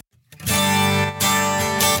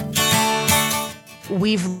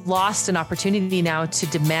we've lost an opportunity now to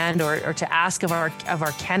demand or to ask of our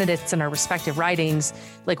candidates in our respective ridings,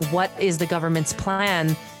 like, what is the government's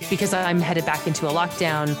plan? Because I'm headed back into a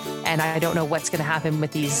lockdown and I don't know what's going to happen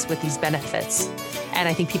with these benefits. And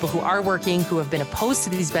I think people who are working, who have been opposed to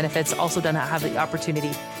these benefits, also don't have the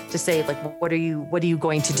opportunity to say, like, what are you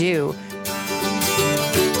going to do?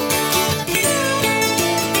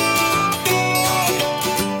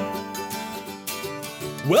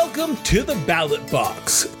 Welcome to the ballot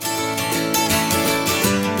box.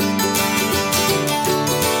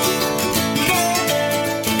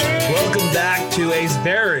 Welcome back to a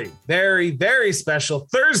very, very, very special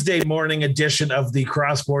Thursday morning edition of the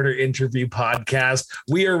Cross Border Interview Podcast.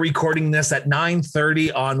 We are recording this at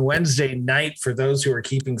 9:30 on Wednesday night for those who are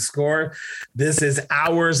keeping score. This is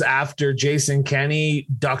hours after Jason Kenney,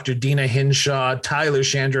 Dr. Deena Hinshaw, Tyler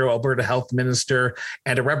Shandro, Alberta Health Minister,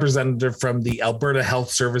 and a representative from the Alberta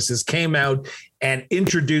Health Services came out and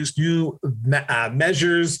introduced new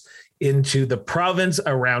measures into the province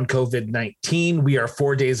around COVID-19. We are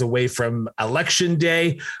 4 days away from Election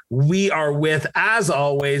Day. We are with, as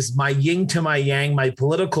always, my yin to my yang, my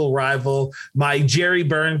political rival, my Jerry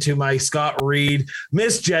Byrne to my Scott Reed,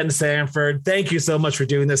 Miss Jen Sanford. Thank you so much for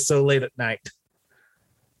doing this so late at night.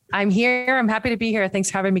 I'm here. I'm happy to be here. Thanks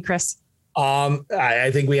for having me, Chris. I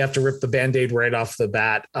think we have to rip the Band-Aid right off the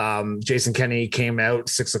bat. Jason Kenney came out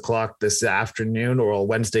 6 o'clock this afternoon or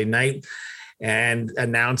Wednesday night and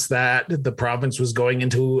announced that the province was going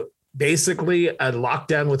into basically a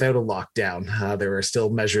lockdown without a lockdown. There are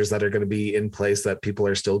still measures that are going to be in place that people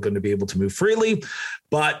are still going to be able to move freely,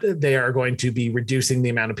 but they are going to be reducing the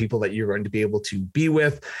amount of people that you're going to be able to be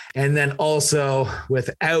with. And then also,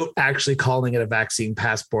 without actually calling it a vaccine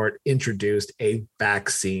passport, introduced a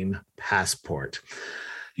vaccine passport.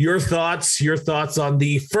 Your thoughts on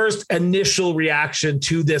the first initial reaction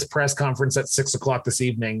to this press conference at 6 o'clock this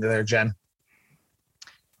evening there, Jen?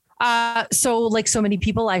 So like so many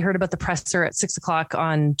people, I heard about the presser at 6 o'clock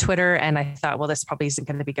on Twitter and I thought, well, this probably isn't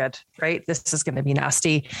going to be good, right? This is going to be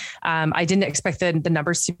nasty. I didn't expect the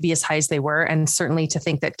numbers to be as high as they were. And certainly to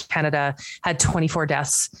think that Canada had 24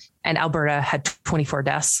 deaths and Alberta had 24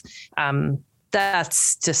 deaths.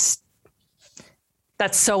 That's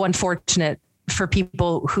so unfortunate for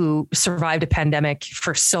people who survived a pandemic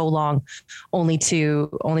for so long, only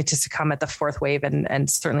to succumb at the fourth wave. And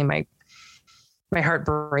certainly my heart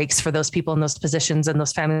breaks for those people in those positions and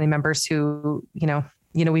those family members who,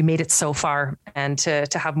 we made it so far, and to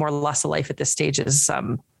have more loss of life at this stage is,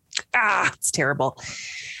 it's terrible.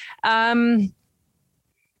 I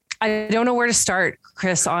don't know where to start,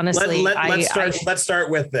 Chris, honestly. Let's start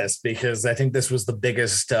with this, because I think this was the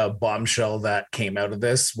biggest bombshell that came out of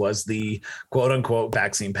this was the quote unquote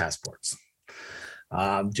vaccine passports.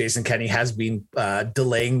 Jason Kenney has been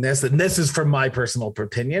delaying this, and this is from my personal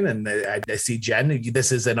opinion. And I see Jen,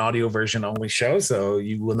 this is an audio version only show, so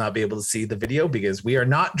you will not be able to see the video because we are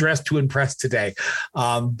not dressed to impress today.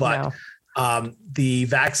 The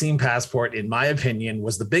vaccine passport, in my opinion,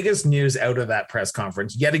 was the biggest news out of that press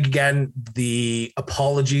conference. Yet again, the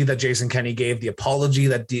apology that Jason Kenney gave, the apology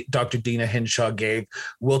that Dr. Deena Hinshaw gave,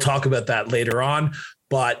 we'll talk about that later on.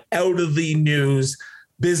 But out of the news,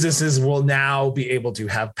 businesses will now be able to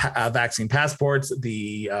have vaccine passports.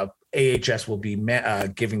 The AHS will be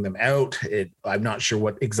giving them out. I'm not sure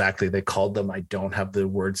what exactly they called them. I don't have the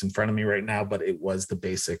words in front of me right now, but it was the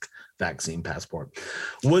basic vaccine passport.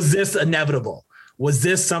 Was this inevitable? Was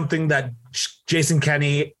this something that Jason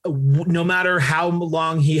Kenney, no matter how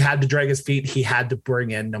long he had to drag his feet, he had to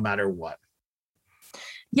bring in no matter what?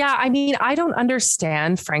 Yeah, I mean, I don't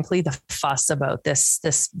understand, frankly, the fuss about this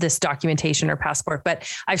documentation or passport, but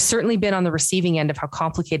I've certainly been on the receiving end of how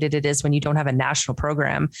complicated it is when you don't have a national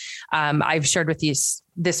program. I've shared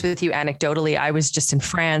this with you anecdotally. I was just in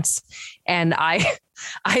France, and I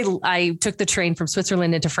took the train from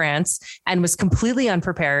Switzerland into France and was completely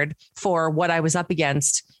unprepared for what I was up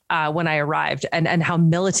against when I arrived, and how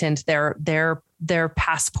militant their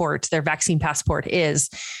passport, their vaccine passport is,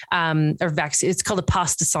 it's called a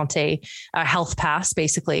passe de santé, a health pass,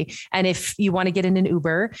 basically. And if you want to get in an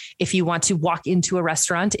Uber, if you want to walk into a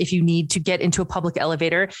restaurant, if you need to get into a public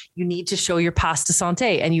elevator, you need to show your passe de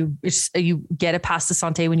santé, and you get a passe de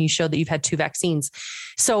santé when you show that you've had 2 vaccines.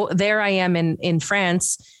 So there I am in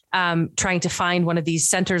France, trying to find one of these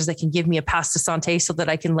centers that can give me a pass de santé so that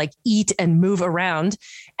I can like eat and move around.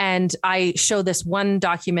 And I show this one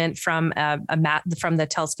document from from the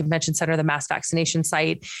TELUS Convention Center, the mass vaccination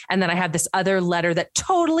site. And then I have this other letter that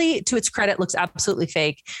totally, to its credit, looks absolutely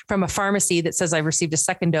fake, from a pharmacy that says I received a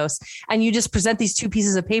second dose. And you just present these two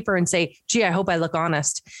pieces of paper and say, gee, I hope I look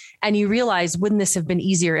honest. And you realize, wouldn't this have been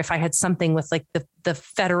easier if I had something with like the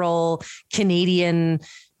federal Canadian,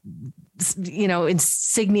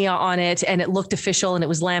 insignia on it, and it looked official and it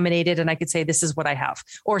was laminated, and I could say, this is what I have,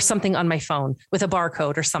 or something on my phone with a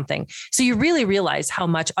barcode or something. So you really realize how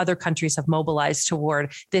much other countries have mobilized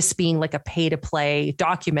toward this being like a pay to play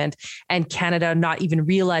document, and Canada not even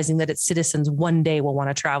realizing that its citizens one day will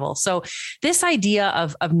want to travel. So this idea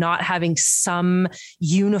of not having some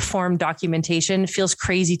uniform documentation feels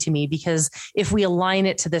crazy to me, because if we align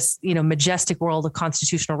it to this, majestic world of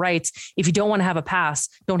constitutional rights, if you don't want to have a pass,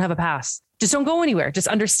 don't have a pass. Just don't go anywhere. Just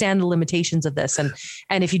understand the limitations of this.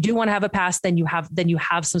 And if you do want to have a pass, then you have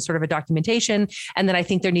some sort of a documentation. And then I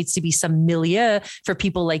think there needs to be some milieu for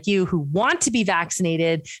people like you who want to be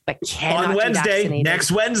vaccinated, but cannot. On Wednesday,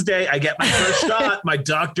 next Wednesday, I get my first shot. My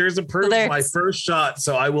doctor's approved my first shot.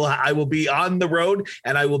 So I will be on the road,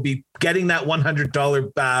 and I will be getting that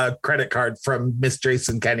 $100 credit card from Miss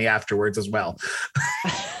Jason Kenney afterwards as well.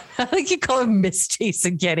 I think you call him Miss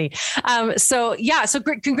Jason Kenney. So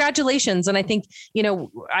congratulations. And I think,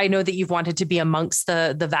 I know that you've wanted to be amongst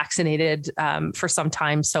the vaccinated for some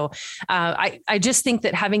time. So I just think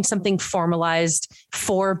that having something formalized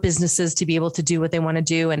for businesses to be able to do what they want to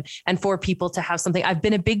do, and for people to have something, I've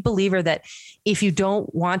been a big believer that if you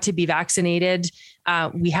don't want to be vaccinated,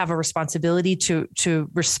 we have a responsibility to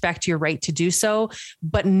respect your right to do so,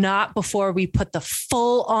 but not before we put the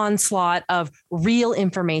full onslaught of real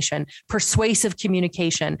information, persuasive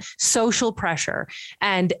communication, social pressure,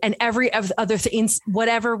 and every other thing,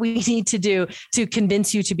 whatever we need to do to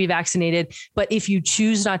convince you to be vaccinated. But if you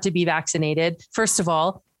choose not to be vaccinated, first of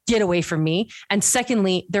all, get away from me. And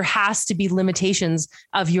secondly, there has to be limitations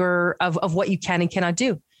of what you can and cannot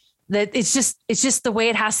do. That it's just the way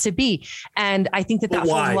it has to be. And I think that falls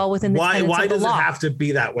well within the tenets of the law. Why does it have to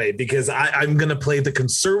be that way? Because I'm going to play the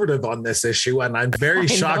conservative on this issue, and I'm very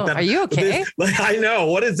shocked that. Are you okay? I know.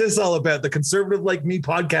 What is this all about? The conservative like me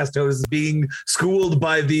podcast host is being schooled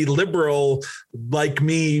by the liberal like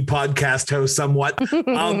me podcast host somewhat.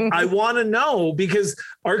 I want to know, because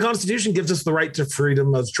our Constitution gives us the right to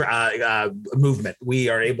freedom of movement. We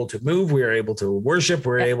are able to move. We are able to worship.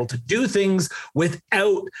 We're able to do things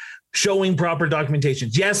without showing proper documentation.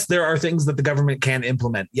 Yes, there are things that the government can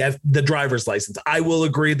implement. Yes, the driver's license. I will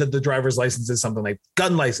agree that the driver's license is something like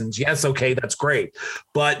gun license. Yes, okay, that's great.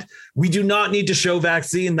 But we do not need to show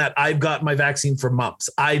vaccine that I've got my vaccine for mumps.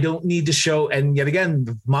 I don't need to show, and yet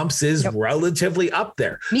again, mumps is relatively up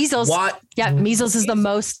there. Measles. What? Yeah, measles is the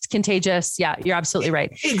most contagious. Yeah, you're absolutely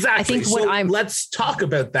right. Exactly. I think let's talk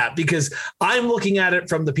about that, because I'm looking at it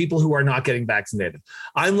from the people who are not getting vaccinated.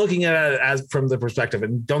 I'm looking at it as from the perspective,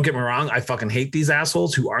 and don't get me wrong, I fucking hate these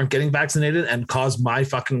assholes who aren't getting vaccinated and cause my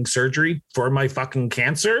fucking surgery for my fucking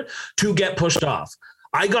cancer to get pushed off.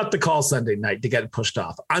 I got the call Sunday night to get pushed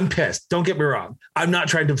off. I'm pissed. Don't get me wrong. I'm not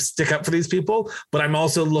trying to stick up for these people, but I'm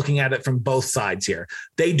also looking at it from both sides here.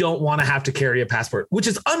 They don't want to have to carry a passport, which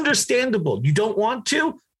is understandable. You don't want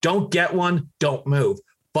to, don't get one, don't move.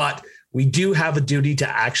 But we do have a duty to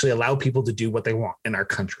actually allow people to do what they want in our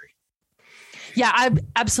country. Yeah,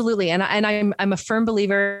 absolutely. And I'm a firm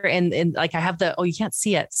believer in like, I have you can't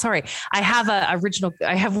see it. Sorry. I have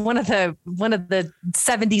I have one of the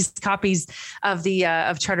 70s copies of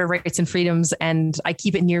of Charter of Rights and Freedoms. And I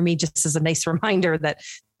keep it near me just as a nice reminder that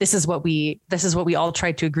this is what we all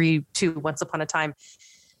tried to agree to once upon a time.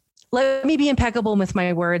 Let me be impeccable with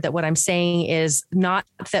my word that what I'm saying is not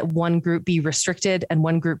that one group be restricted and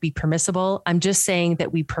one group be permissible. I'm just saying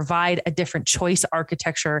that we provide a different choice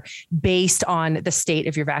architecture based on the state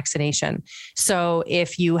of your vaccination. So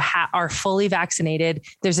if you are fully vaccinated,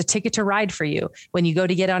 there's a ticket to ride for you when you go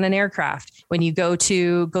to get on an aircraft, when you go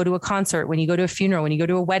to a concert, when you go to a funeral, when you go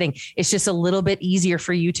to a wedding. It's just a little bit easier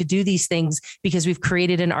for you to do these things because we've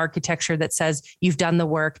created an architecture that says you've done the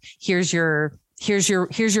work. Here's your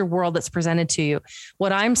world that's presented to you.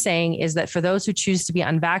 What I'm saying is that for those who choose to be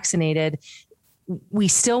unvaccinated, we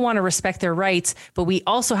still want to respect their rights, but we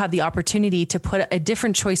also have the opportunity to put a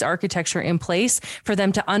different choice architecture in place for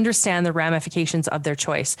them to understand the ramifications of their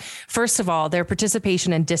choice. First of all, their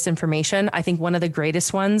participation in disinformation. I think one of the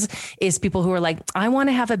greatest ones is people who are like, I want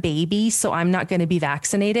to have a baby, so I'm not going to be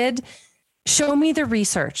vaccinated. Show me the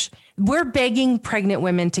research. We're begging pregnant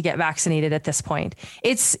women to get vaccinated at this point.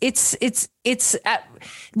 Look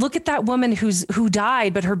at that woman who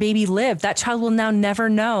died, but her baby lived. That child will now never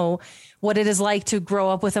know what it is like to grow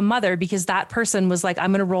up with a mother, because that person was like,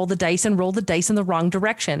 I'm going to roll the dice in the wrong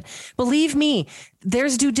direction. Believe me,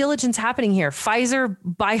 there's due diligence happening here. Pfizer,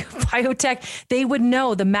 biotech, they would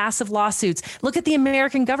know the massive lawsuits. Look at the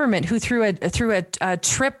American government, who through a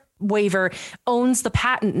trip waiver owns the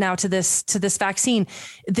patent now to this vaccine.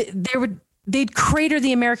 They'd crater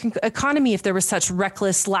the American economy if there was such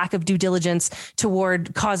reckless lack of due diligence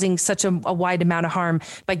toward causing such a wide amount of harm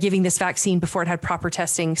by giving this vaccine before it had proper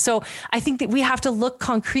testing. So I think that we have to look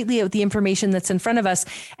concretely at the information that's in front of us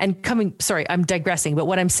sorry, I'm digressing. But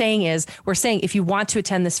what I'm saying is, we're saying, if you want to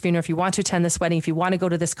attend this funeral, if you want to attend this wedding, if you want to go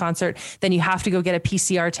to this concert, then you have to go get a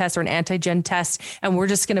PCR test or an antigen test. And we're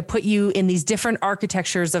just going to put you in these different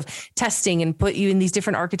architectures of testing and put you in these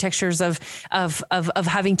different architectures of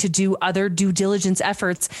having to do other due diligence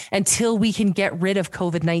efforts until we can get rid of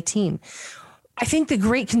COVID-19. I think the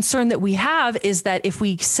great concern that we have is that if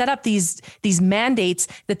we set up these mandates,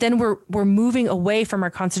 that then we're moving away from our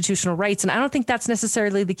constitutional rights. And I don't think that's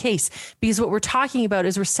necessarily the case, because what we're talking about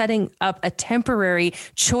is we're setting up a temporary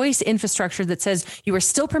choice infrastructure that says you are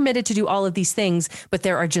still permitted to do all of these things, but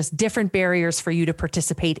there are just different barriers for you to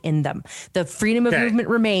participate in them. The freedom of movement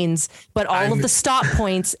remains, but all of the stop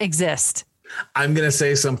points exist. I'm going to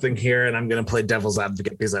say something here, and I'm going to play devil's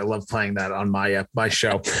advocate because I love playing that on my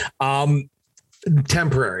show.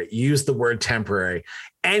 Temporary. Use the word temporary.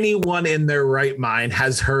 Anyone in their right mind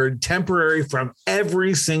has heard temporary from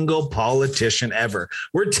every single politician ever.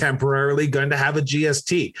 We're temporarily going to have a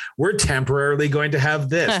GST. We're temporarily going to have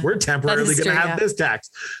this. We're temporarily going to have this tax.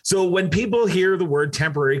 So when people hear the word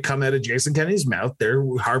temporary come out of Jason Kenney's mouth, they're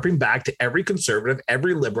harping back to every conservative,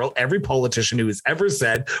 every liberal, every politician who has ever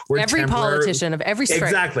said every politician of every stripe.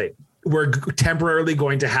 Exactly. We're temporarily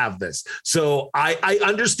going to have this. So I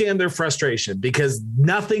understand their frustration, because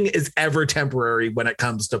nothing is ever temporary when it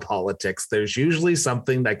comes to politics. There's usually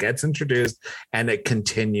something that gets introduced and it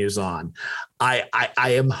continues on. I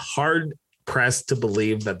am hard pressed to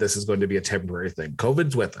believe that this is going to be a temporary thing.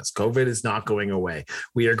 COVID's with us. COVID is not going away.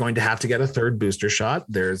 We are going to have to get a third booster shot.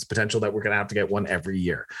 There's potential that we're going to have to get one every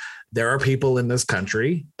year. There are people in this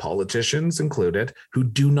country, politicians included, who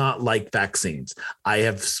do not like vaccines. I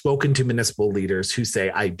have spoken to municipal leaders who say,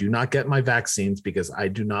 I do not get my vaccines because I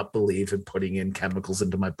do not believe in putting in chemicals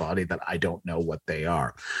into my body that I don't know what they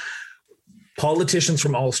are. Politicians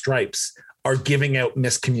from all stripes are giving out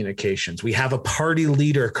miscommunications. We have a party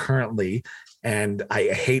leader currently, and I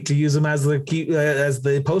hate to use him as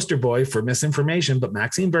the poster boy for misinformation, but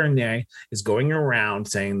Maxime Bernier is going around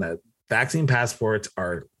saying that vaccine passports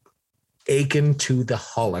are akin to the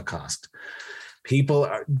Holocaust.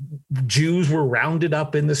 Jews were rounded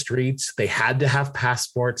up in the streets. They had to have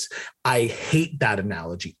passports. I hate that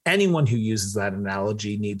analogy. Anyone who uses that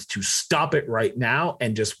analogy needs to stop it right now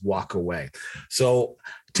and just walk away. So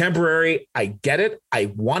temporary, I get it. I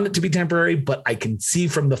want it to be temporary, but I can see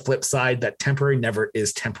from the flip side that temporary never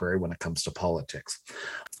is temporary when it comes to politics.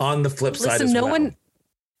 On the flip side as well.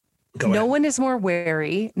 No one is more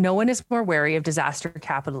wary of disaster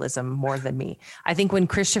capitalism more than me. I think when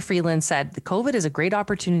Chrystia Freeland said the COVID is a great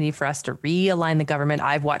opportunity for us to realign the government,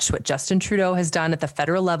 I've watched what Justin Trudeau has done at the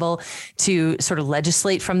federal level to sort of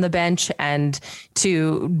legislate from the bench and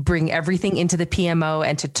to bring everything into the PMO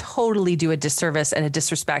and to totally do a disservice and a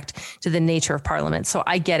disrespect to the nature of Parliament. So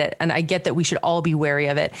I get it. And I get that we should all be wary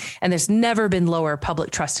of it. And there's never been lower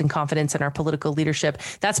public trust and confidence in our political leadership.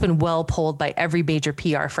 That's been well polled by every major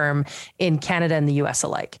PR firm in Canada and the US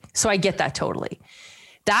alike. So I get that totally.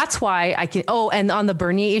 That's why I can. Oh, and on the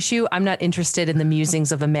Bernier issue, I'm not interested in the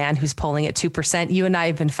musings of a man who's polling at 2%. You and I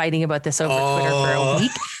have been fighting about this over Twitter for a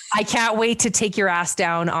week. I can't wait to take your ass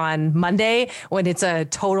down on Monday when it's a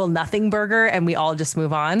total nothing burger and we all just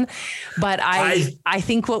move on. But I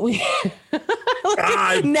think what we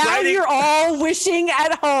now you're all wishing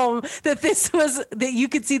at home that that you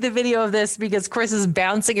could see the video of this because Chris is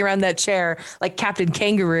bouncing around that chair like Captain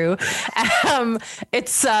Kangaroo. So I'm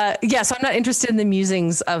not interested in the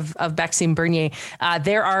musings of Maxime Bernier.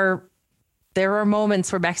 There are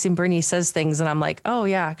moments where Maxime Bernier says things and I'm like, oh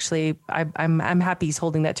yeah, actually I'm happy he's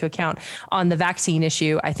holding that to account. On the vaccine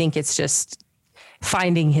issue, I think it's just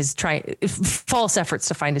finding false efforts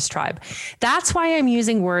to find his tribe. That's why I'm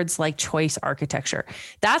using words like choice architecture.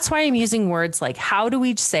 That's why I'm using words like, how do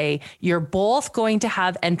we say you're both going to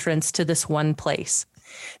have entrance to this one place?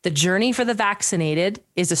 The journey for the vaccinated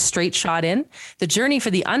is a straight shot in. The journey for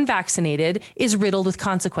the unvaccinated is riddled with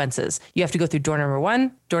consequences. You have to go through door number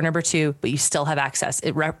 1, door number 2, but you still have access.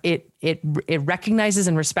 It recognizes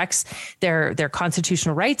and respects their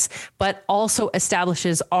constitutional rights, but also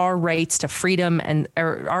establishes our rights to freedom and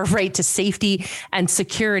our right to safety and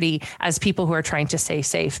security as people who are trying to stay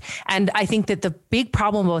safe. And I think that the big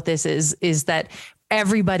problem about this is that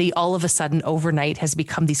everybody all of a sudden overnight has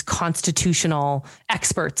become these constitutional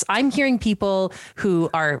experts. I'm hearing people who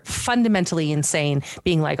are fundamentally insane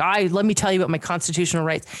being like, let me tell you about my constitutional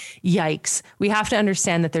rights. Yikes. We have to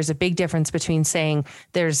understand that there's a big difference between saying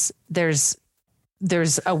there's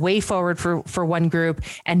a way forward for one group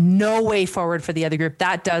and no way forward for the other group.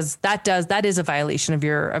 That is a violation of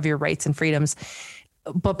your rights and freedoms.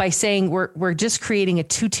 But by saying we're just creating a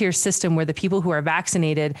 2-tier system where the people who are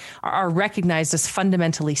vaccinated are recognized as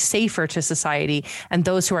fundamentally safer to society, and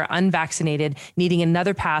those who are unvaccinated needing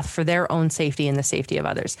another path for their own safety and the safety of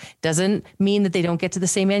others, doesn't mean that they don't get to the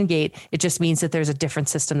same end gate. It just means that there's a different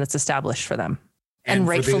system that's established for them, and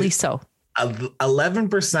rightfully so.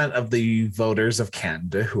 11% of the voters of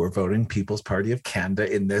Canada who are voting People's Party of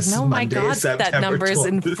Canada in this Monday, September that number 12th. is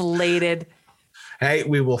inflated. Hey,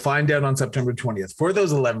 we will find out on September 20th. For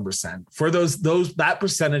those 11%, for that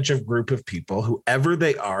percentage of group of people, whoever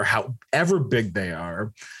they are, however big they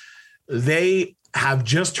are, they have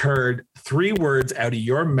just heard 3 words out of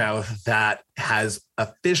your mouth that has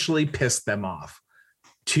officially pissed them off.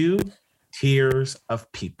 2 tiers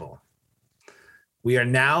of people. We are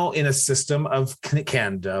now in a system of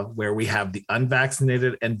Canada where we have the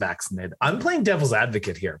unvaccinated and vaccinated. I'm playing devil's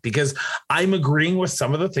advocate here because I'm agreeing with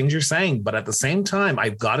some of the things you're saying. But at the same time,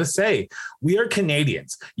 I've got to say, we are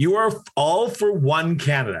Canadians. You are all for one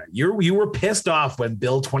Canada. You were pissed off when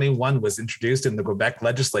Bill 21 was introduced in the Quebec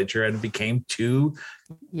legislature and it became 2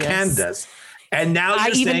 Canadas. And now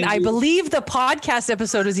I believe the podcast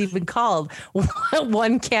episode is even called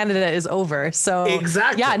One Canada is Over. So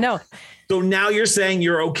exactly. Yeah, no. So now you're saying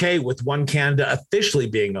you're okay with One Canada officially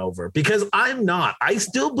being over, because I'm not. I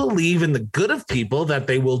still believe in the good of people that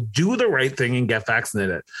they will do the right thing and get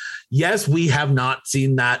vaccinated. Yes, we have not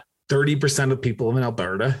seen that 30% of people in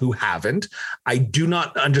Alberta who haven't. I do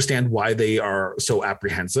not understand why they are so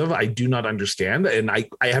apprehensive. I do not understand. And I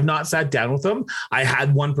have not sat down with them. I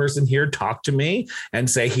had one person here talk to me and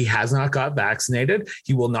say he has not got vaccinated.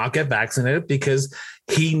 He will not get vaccinated because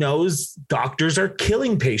he knows doctors are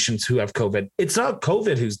killing patients who have COVID. It's not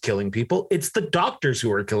COVID who's killing people. It's the doctors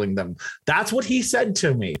who are killing them. That's what he said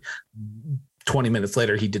to me. 20 minutes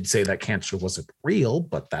later, he did say that cancer wasn't real,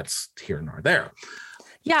 but that's here nor there.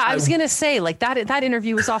 Yeah, I was going to say, like, that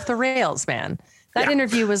interview was off the rails, man. That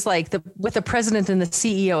interview was like with the president and the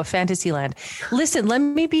CEO of Fantasyland. Listen, let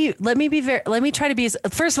me try to be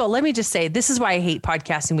first of all, let me just say, this is why I hate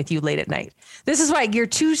podcasting with you late at night. This is why you're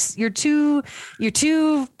too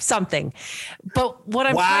something. But what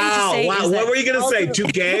I'm trying to say is what were you going to say? Too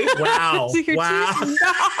gay? Wow.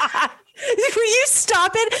 Will you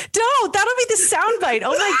stop it? Don't. That'll be the soundbite.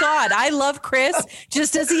 Oh my God. I love Chris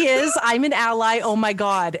just as he is. I'm an ally. Oh my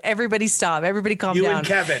God. Everybody stop. Everybody calm down. You and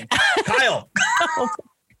Kevin. Kyle.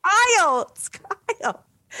 It's Kyle.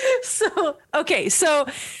 So, okay. So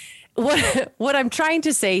what I'm trying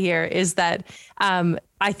to say here is that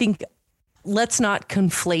I think let's not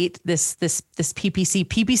conflate this PPC.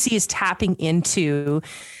 PPC is tapping into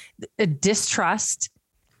a distrust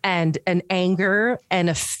and an anger and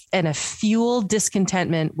a fueled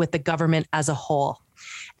discontentment with the government as a whole,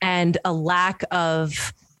 and a lack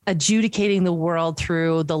of adjudicating the world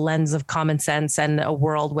through the lens of common sense and a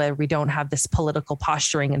world where we don't have this political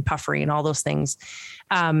posturing and puffery and all those things.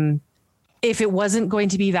 If it wasn't going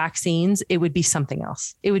to be vaccines, it would be something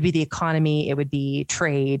else. It would be the economy. It would be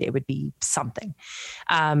trade. It would be something.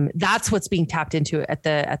 That's what's being tapped into at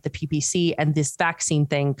the PPC. And this vaccine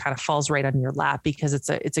thing kind of falls right on your lap because it's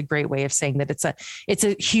a great way of saying that it's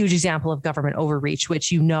a huge example of government overreach,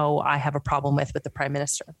 which I have a problem with the Prime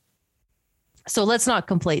Minister. So let's not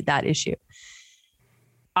conflate that issue.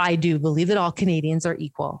 I do believe that all Canadians are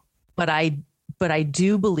equal, but I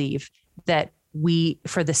do believe that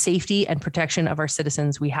for the safety and protection of our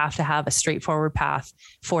citizens, we have to have a straightforward path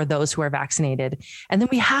for those who are vaccinated. And then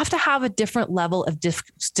we have to have a different level of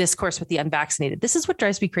discourse with the unvaccinated. This is what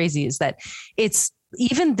drives me crazy, is that it's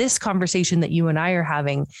even this conversation that you and I are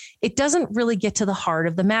having, it doesn't really get to the heart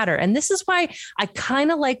of the matter. And this is why I kind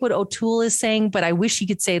of like what O'Toole is saying, but I wish he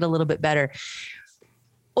could say it a little bit better.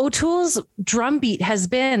 O'Toole's drumbeat has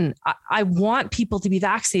been, I want people to be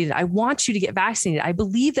vaccinated. I want you to get vaccinated. I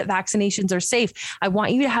believe that vaccinations are safe. I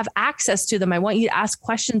want you to have access to them. I want you to ask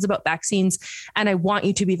questions about vaccines, and I want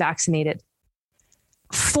you to be vaccinated.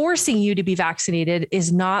 forcing you to be vaccinated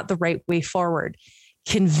is not the right way forward.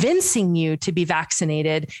 Convincing you to be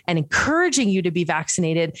vaccinated and encouraging you to be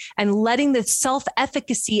vaccinated and letting the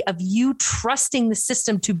self-efficacy of you trusting the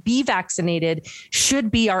system to be vaccinated should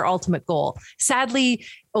be our ultimate goal. Sadly,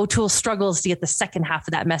 O'Toole struggles to get the second half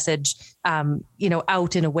of that message,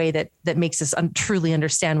 out in a way that makes us truly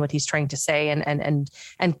understand what he's trying to say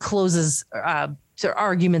and closes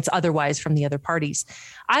arguments otherwise from the other parties.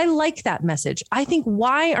 I like that message. I think,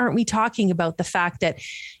 why aren't we talking about the fact that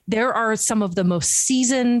there are some of the most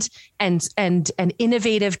seasoned and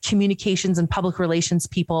innovative communications and public relations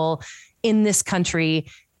people in this country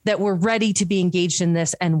that were ready to be engaged in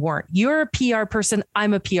this and weren't? You're a PR person.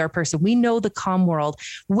 I'm a PR person. We know the comm world.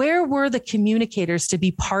 Where were the communicators to be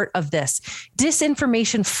part of this?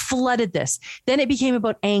 Disinformation flooded this. Then it became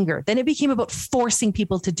about anger. Then it became about forcing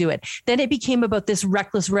people to do it. Then it became about this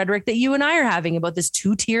reckless rhetoric that you and I are having about this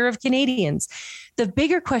two-tier of Canadians. The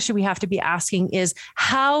bigger question we have to be asking is,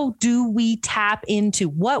 how do we tap into,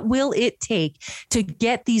 what will it take to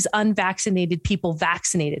get these unvaccinated people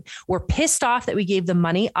vaccinated? We're pissed off that we gave them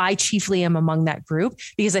money. I chiefly am among that group,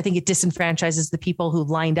 because I think it disenfranchises the people who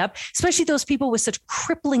lined up, especially those people with such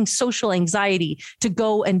crippling social anxiety to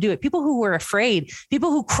go and do it. People who were afraid,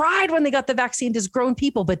 people who cried when they got the vaccine as grown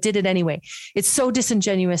people, but did it anyway. It's so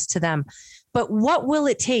disingenuous to them. But what will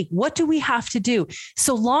it take? What do we have to do?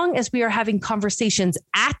 So long as we are having conversations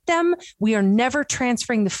at them, we are never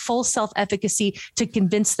transferring the full self-efficacy to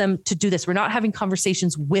convince them to do this. We're not having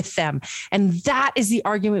conversations with them. And that is the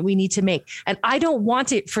argument we need to make. And I don't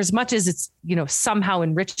want it, for as much as it's, somehow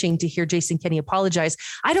enriching to hear Jason Kenney apologize.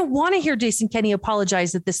 I don't want to hear Jason Kenney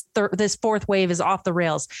apologize that this fourth wave is off the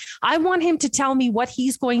rails. I want him to tell me what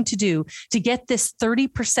he's going to do to get this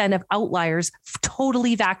 30% of outliers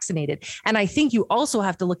totally vaccinated. And I think you also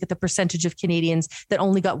have to look at the percentage of Canadians that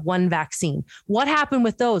only got one vaccine. What happened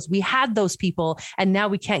with those? We had those people, and now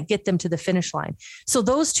we can't get them to the finish line. So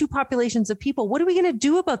those two populations of people, what are we going to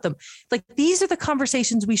do about them? Like, these are the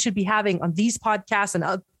conversations we should be having on these podcasts and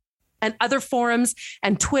other forums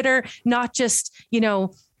and Twitter, not just,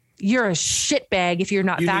 you're a shitbag if you're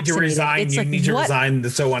not vaccinated. You need to resign,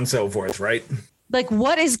 so on and so forth, right? Like,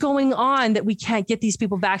 what is going on that we can't get these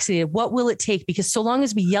people vaccinated? What will it take? Because so long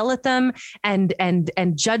as we yell at them and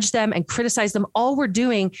judge them and criticize them, all we're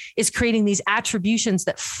doing is creating these attributions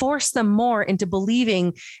that force them more into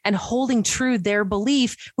believing and holding true their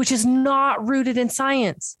belief, which is not rooted in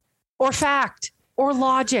science or fact or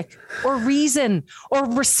logic or reason or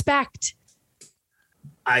respect.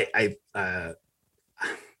 How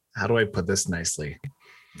do I put this nicely?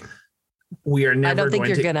 We are never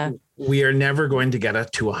going to get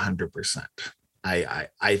it to 100%.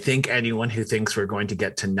 I think anyone who thinks we're going to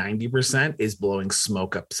get to 90% is blowing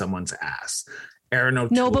smoke up someone's ass. Erin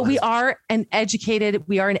O'Toole. No, but we are an educated,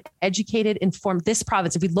 informed, this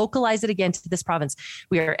province. If we localize it again to this province,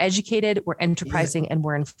 we are educated, we're enterprising, and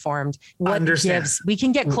we're informed. What gives? We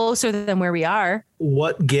can get closer than where we are.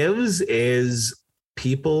 What gives is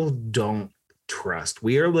people don't trust.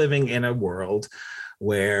 We are living in a world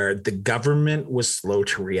where the government was slow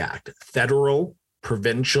to react. Federal,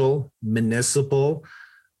 provincial, municipal,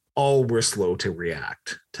 all were slow to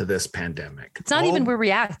react to this pandemic. It's not even where we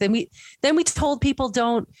react. Then we told people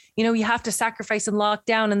don't, you have to sacrifice and lock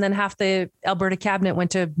down, and then half the Alberta cabinet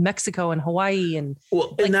went to Mexico and Hawaii. And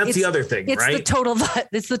that's the other thing, it's right?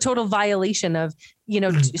 It's the total violation of,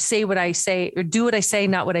 say what I say or do what I say,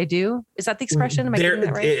 not what I do. Is that the expression? Am I getting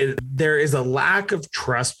that right? There is a lack of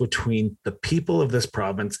trust between the people of this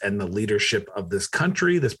province and the leadership of this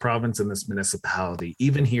country, this province, and this municipality,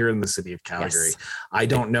 even here in the city of Calgary. Yes. I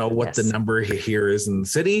don't know what the number here is in the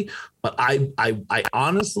city, but I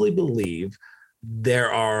honestly believe there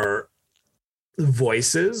are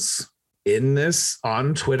voices in this,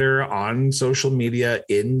 on Twitter, on social media,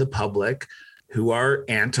 in the public, who are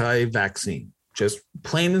anti-vaccine. Just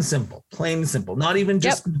plain and simple, not even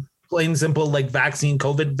just plain and simple like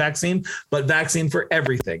COVID vaccine, but vaccine for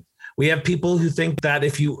everything. We have people who think that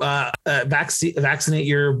if you vaccinate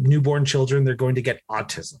your newborn children, they're going to get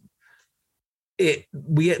autism.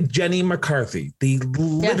 Jenny McCarthy,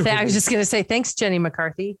 I was just going to say, thanks, Jenny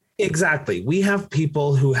McCarthy. Exactly. We have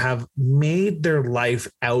people who have made their life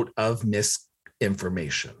out of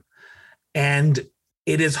misinformation, and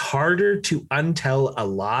it is harder to untell a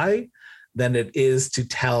lie than it is to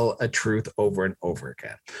tell a truth over and over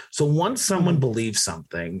again. So once someone believes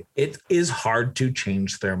something, it is hard to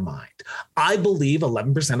change their mind. I believe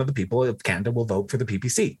 11% of the people of Canada will vote for the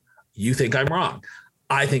PPC. You think I'm wrong.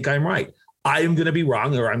 I think I'm right. I am going to be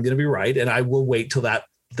wrong, or I'm going to be right, and I will wait till that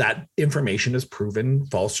information is proven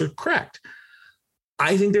false or correct.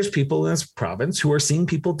 I think there's people in this province who are seeing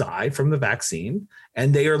people die from the vaccine,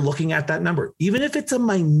 and they are looking at that number. Even if it's a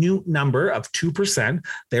minute number of 2%,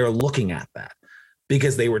 they are looking at that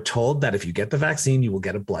because they were told that if you get the vaccine, you will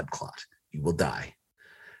get a blood clot. You will die.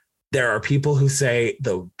 There are people who say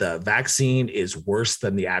the vaccine is worse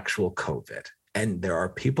than the actual COVID. And there are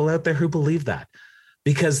people out there who believe that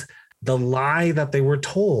because the lie that they were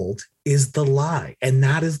told is the lie. And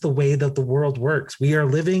that is the way that the world works. We are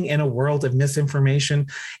living in a world of misinformation.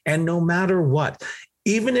 And no matter what,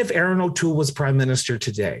 even if Aaron O'Toole was prime minister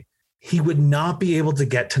today, he would not be able to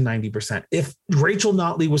get to 90%. If Rachel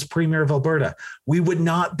Notley was premier of Alberta, we would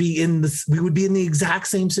not be in this. We would be in the exact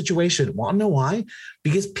same situation. Want to know why?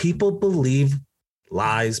 Because people believe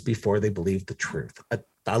lies before they believe the truth.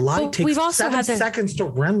 A lie takes 7 seconds to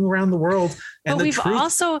run around the world. And but we've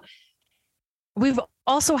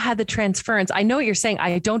also had the transference. I know what you're saying.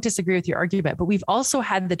 I don't disagree with your argument, but we've also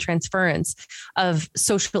had the transference of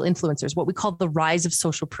social influencers, what we call the rise of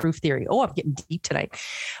social proof theory. Oh, I'm getting deep tonight.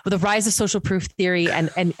 With the rise of social proof theory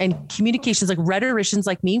and communications, like rhetoricians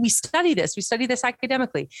like me, we study this. We study this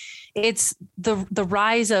academically. It's the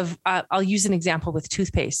rise of, I'll use an example with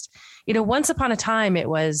toothpaste. Once upon a time, it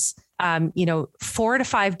was, 4 to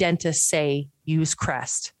 5 dentists say use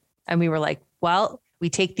Crest. And we were like, well, we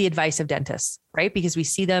take the advice of dentists, right? Because we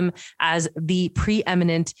see them as the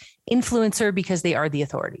preeminent influencer because they are the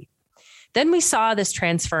authority. Then we saw this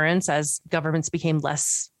transference as governments became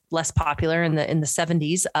less popular in the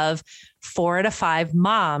 70s of 4 out of 5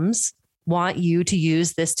 moms want you to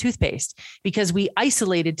use this toothpaste because we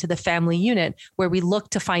isolated to the family unit where we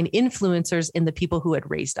looked to find influencers in the people who had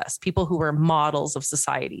raised us, people who were models of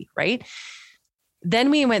society, right? Then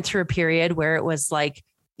we went through a period where it was like,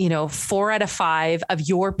 4 out of 5 of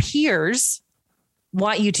your peers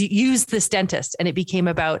want you to use this dentist. And it became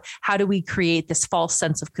about how do we create this false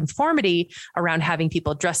sense of conformity around having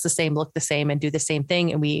people dress the same, look the same, and do the same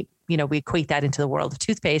thing. And we equate that into the world of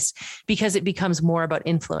toothpaste because it becomes more about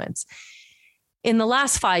influence. In the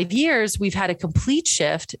last 5 years, we've had a complete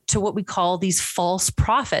shift to what we call these false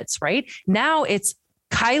prophets, right? Now it's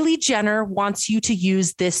Kylie Jenner wants you to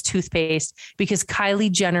use this toothpaste because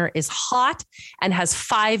Kylie Jenner is hot and has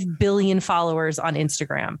 5 billion followers on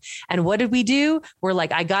Instagram. And what did we do? We're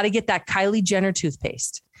like, I got to get that Kylie Jenner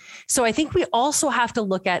toothpaste. So I think we also have to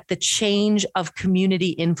look at the change of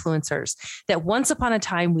community influencers, that once upon a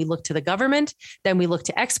time, we looked to the government, then we look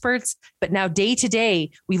to experts, but now day to day,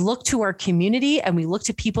 we look to our community and we look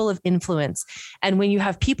to people of influence. And when you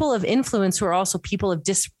have people of influence who are also people of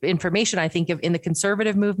disinformation, I think of in the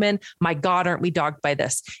conservative movement, my God, aren't we dogged by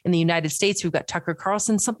this? In the United States, we've got Tucker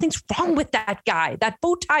Carlson. Something's wrong with that guy. That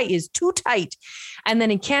bow tie is too tight. And then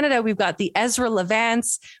in Canada, we've got the Ezra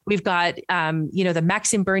Levants. We've got, the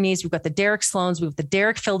Maxime Berniers. We've got the Derek Sloans. We've got the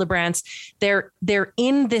Derek Fildebrands. They're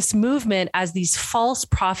in this movement as these false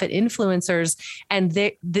prophet influencers. And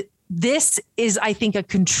this is, I think, a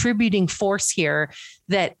contributing force here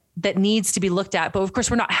that needs to be looked at. But of course,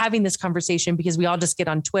 we're not having this conversation because we all just get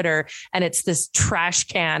on Twitter and it's this trash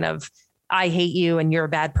can of, I hate you and you're a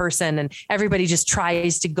bad person. And everybody just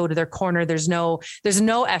tries to go to their corner. There's no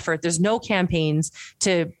effort. There's no campaigns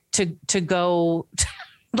to go.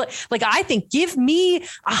 Like, I think give me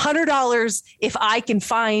 $100 if I can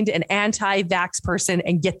find an anti-vax person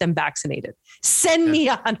and get them vaccinated. Send me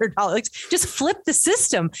 $100. Just flip the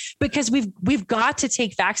system, because we've got to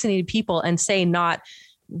take vaccinated people and say, not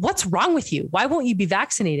what's wrong with you? Why won't you be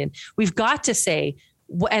vaccinated? We've got to say,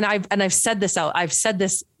 and I've said this out. I've said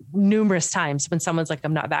this numerous times when someone's like,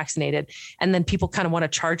 I'm not vaccinated. And then people kind of want to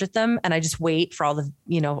charge at them. And I just wait for all the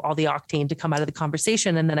octane to come out of the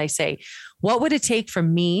conversation. And then I say, what would it take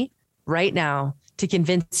from me right now to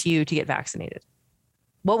convince you to get vaccinated?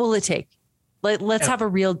 What will it take? Let's have a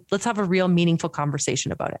real meaningful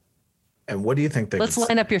conversation about it. And what do you think? Let's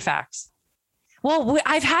line up your facts. Well,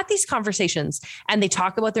 I've had these conversations and they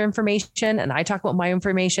talk about their information and I talk about my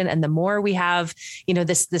information. And the more we have,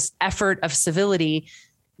 this effort of civility,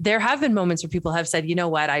 there have been moments where people have said, you know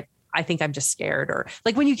what, I think I'm just scared. Or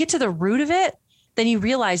like when you get to the root of it, then you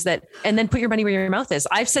realize that, and then put your money where your mouth is.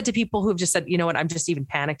 I've said to people who have just said, you know what, I'm just even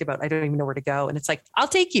panicked about, I don't even know where to go. And it's like, I'll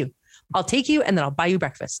take you and then I'll buy you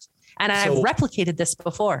breakfast. And I've replicated this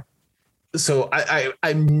before. So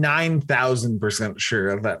I'm 9,000%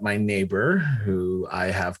 sure that my neighbor, who I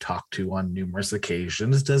have talked to on numerous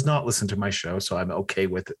occasions, does not listen to my show. So I'm okay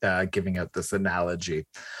with giving out this analogy.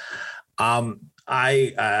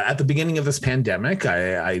 At the beginning of this pandemic,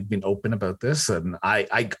 I've been open about this, and I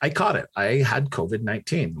caught it. I had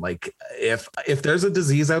COVID-19. Like if there's a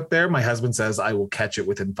disease out there, my husband says I will catch it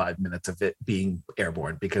within 5 minutes of it being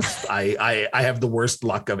airborne, because I have the worst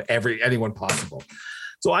luck of anyone possible.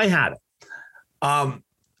 So I had it.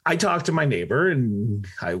 I talked to my neighbor, and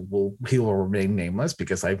he will remain nameless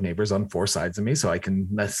because I have neighbors on 4 sides of me. So I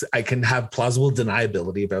can have plausible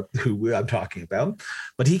deniability about who I'm talking about.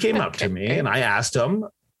 But he came up to me and I asked him,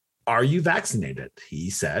 "Are you vaccinated?" He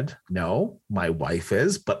said, "No, my wife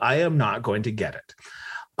is, but I am not going to get it.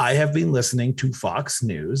 I have been listening to Fox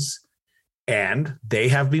News, and they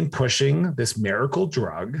have been pushing this miracle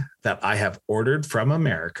drug that I have ordered from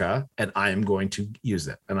America, and I am going to use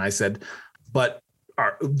it." And I said, "But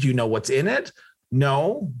do you know what's in it?"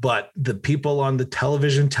 "No, but the people on the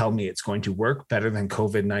television tell me it's going to work better than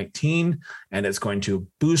COVID-19, and it's going to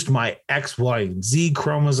boost my X, Y, and Z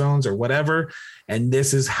chromosomes or whatever. And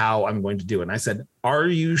this is how I'm going to do it." And I said, "Are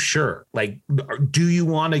you sure? Like, do you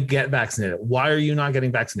want to get vaccinated? Why are you not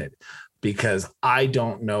getting vaccinated?" "Because I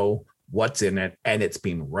don't know what's in it, and it's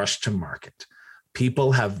being rushed to market.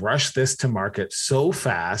 People have rushed this to market so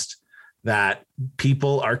fast that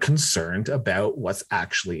people are concerned about what's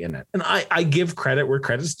actually in it." And I give credit where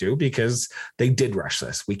credit's due, because they did rush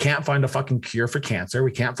this. We can't find a fucking cure for cancer.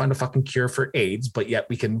 We can't find a fucking cure for AIDS, but yet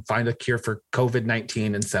we can find a cure for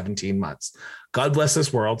COVID-19 in 17 months. God bless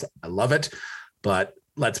this world. I love it. But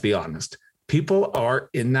let's be honest. People are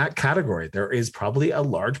in that category. There is probably a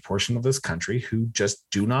large portion of this country who just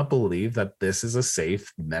do not believe that this is a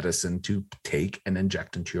safe medicine to take and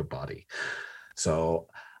inject into your body. So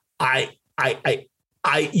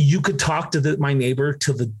you could talk to my neighbor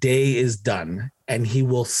till the day is done, and he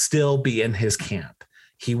will still be in his camp.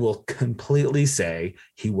 He will completely say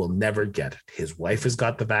he will never get it. His wife has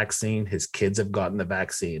got the vaccine. His kids have gotten the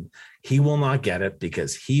vaccine. He will not get it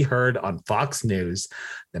because he heard on Fox News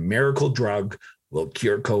the miracle drug will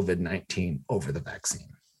cure COVID-19 over the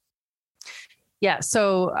vaccine. Yeah.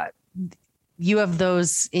 So you have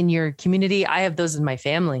those in your community. I have those in my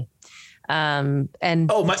family. And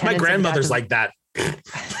my grandmother's like that.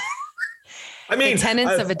 I mean,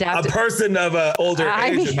 a person of an older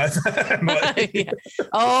age. Yeah.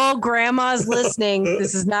 Oh, grandma's listening.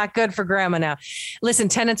 This is not good for grandma now. Listen,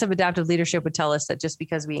 tenets of adaptive leadership would tell us that just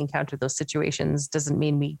because we encounter those situations doesn't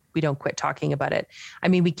mean we don't quit talking about it. I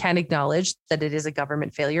mean, we can acknowledge that it is a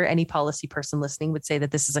government failure. Any policy person listening would say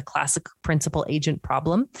that this is a classic principal agent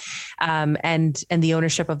problem. And the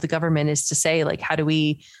ownership of the government is to say, like, how do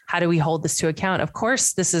we hold this to account? Of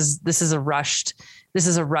course, this is a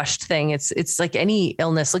rushed thing. It's like any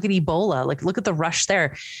illness. Look at Ebola. Like, look at the rush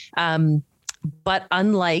there. But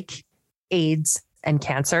unlike AIDS and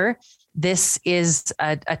cancer, this is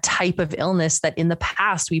a type of illness that in the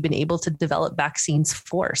past we've been able to develop vaccines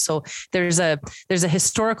for. So there's a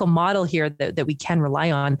historical model here that we can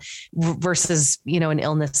rely on versus, an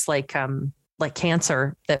illness like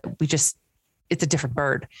cancer that it's a different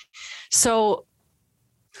bird. So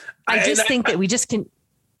I just think that we just can.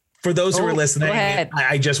 For those who are listening,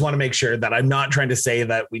 I just want to make sure that I'm not trying to say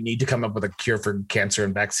that we need to come up with a cure for cancer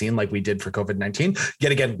and vaccine like we did for COVID-19.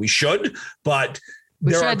 Yet again, we should, but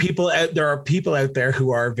there are people out there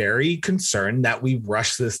who are very concerned that we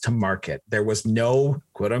rush this to market. There was no,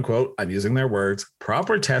 quote unquote, I'm using their words,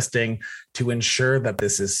 proper testing to ensure that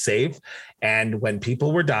this is safe. And when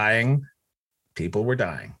people were dying, people were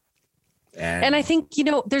dying. And I think,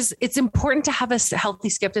 it's important to have a healthy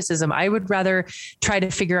skepticism. I would rather try to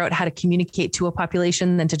figure out how to communicate to a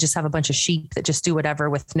population than to just have a bunch of sheep that just do whatever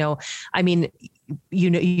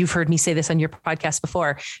you've heard me say this on your podcast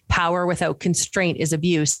before. Power without constraint is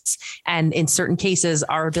abuse. And in certain cases,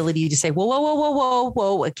 our ability to say,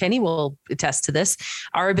 whoa, Kenny will attest to this.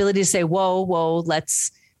 Our ability to say, whoa,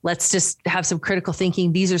 let's just have some critical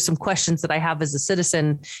thinking. These are some questions that I have as a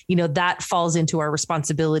citizen, that falls into our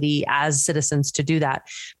responsibility as citizens to do that.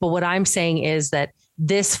 But what I'm saying is that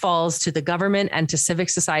this falls to the government and to civic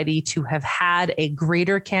society to have had a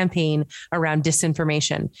greater campaign around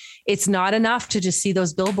disinformation. It's not enough to just see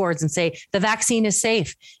those billboards and say the vaccine is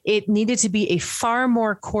safe. It needed to be a far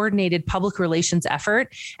more coordinated public relations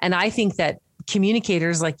effort. And I think that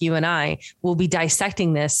communicators like you and I will be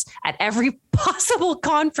dissecting this at every possible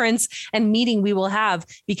conference and meeting we will have,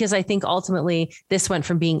 because I think ultimately this went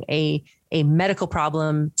from being a medical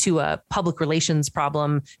problem to a public relations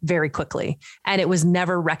problem very quickly. And it was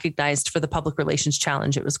never recognized for the public relations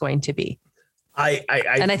challenge it was going to be. I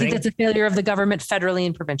think that's a failure of the government federally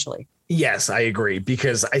and provincially. Yes, I agree,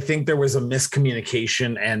 because I think there was a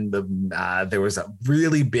miscommunication and there was a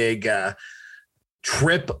really big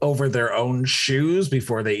trip over their own shoes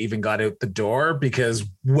before they even got out the door, because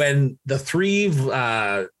when the three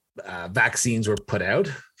vaccines were put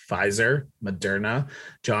out, Pfizer, Moderna,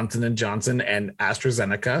 Johnson & Johnson, and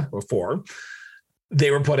AstraZeneca, or 4,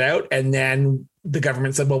 they were put out. And then the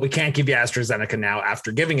government said, well, we can't give you AstraZeneca now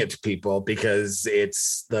after giving it to people because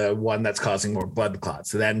it's the one that's causing more blood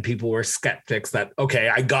clots. So then people were skeptics that, okay,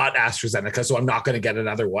 I got AstraZeneca, so I'm not going to get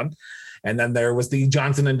another one. And then there was the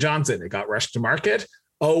Johnson & Johnson. It got rushed to market.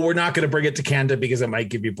 Oh, we're not going to bring it to Canada because it might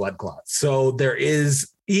give you blood clots. So there is,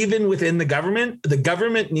 even within the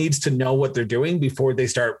government needs to know what they're doing before they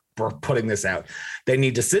start putting this out. They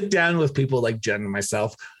need to sit down with people like Jen and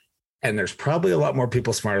myself. And there's probably a lot more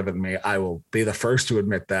people smarter than me. I will be the first to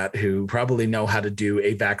admit that, who probably know how to do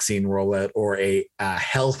a vaccine rollout or a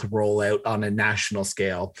health rollout on a national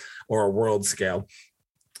scale or a world scale,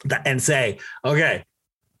 and say, okay,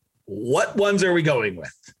 what ones are we going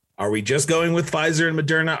with? Are we just going with Pfizer and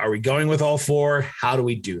Moderna? Are we going with all 4? How do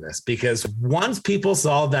we do this? Because once people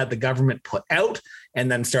saw that the government put out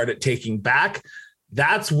and then started taking back,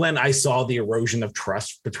 that's when I saw the erosion of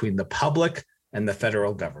trust between the public and the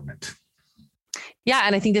federal government. Yeah.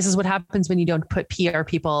 And I think this is what happens when you don't put PR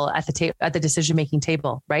people at the at the decision-making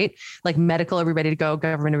table, right? Like medical, are we ready to go?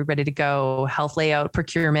 Government, are we ready to go? Health layout,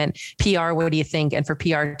 procurement, PR, what do you think? And for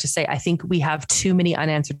PR to say, I think we have too many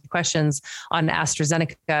unanswered questions on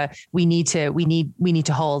AstraZeneca. We need to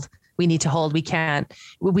hold. We need to hold. We can't,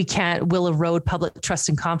 we'll erode public trust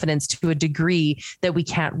and confidence to a degree that we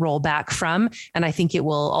can't roll back from. And I think it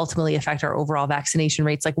will ultimately affect our overall vaccination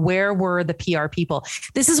rates. Like, where were the PR people?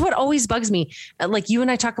 This is what always bugs me. Like, you and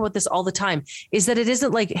I talk about this all the time, is that it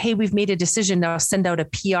isn't like, hey, we've made a decision, now send out a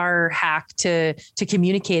PR hack to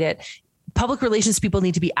communicate it. Public relations people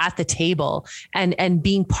need to be at the table and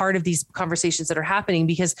being part of these conversations that are happening,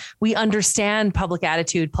 because we understand public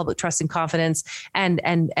attitude, public trust and confidence,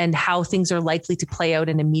 and how things are likely to play out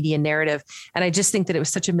in a media narrative. And I just think that it was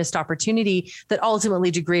such a missed opportunity that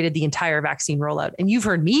ultimately degraded the entire vaccine rollout. And you've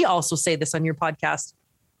heard me also say this on your podcast.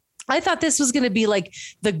 I thought this was going to be like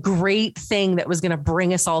the great thing that was going to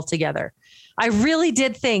bring us all together. I really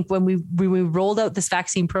did think when we rolled out this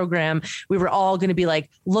vaccine program, we were all going to be like,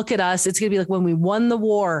 look at us. It's going to be like when we won the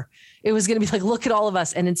war. It was going to be like, look at all of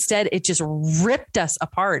us. And instead, it just ripped us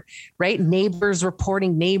apart, right? Neighbors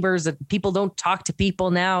reporting neighbors, and people don't talk to people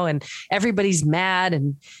now, and everybody's mad.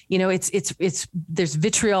 And, you know, it's there's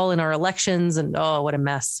vitriol in our elections, and oh, what a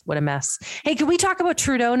mess. What a mess. Hey, can we talk about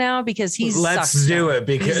Trudeau now? Because let's do it,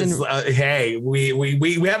 because hey, we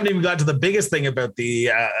haven't even got to the biggest thing about the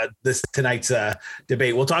this tonight's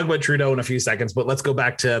debate. We'll talk about Trudeau in a few seconds, but let's go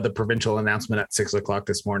back to the provincial announcement at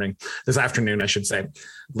 6:00 this afternoon, I should say,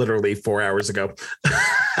 literally 4 hours ago,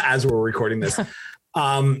 as we're recording this.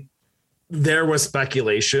 There was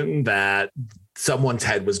speculation that someone's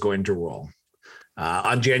head was going to roll.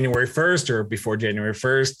 On January 1st, or before January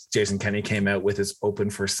 1st, Jason Kenney came out with his Open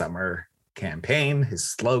for Summer campaign, his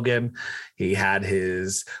slogan. He had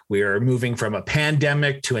his, we are moving from a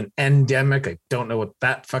pandemic to an endemic. I don't know what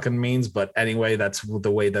that fucking means, but anyway, that's the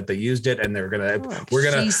way that they used it. And we're going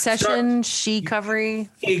to session, she covery.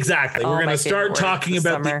 Exactly. We're going to start talking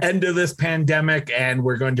about the end of this pandemic, and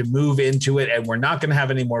we're going to move into it, and we're not going to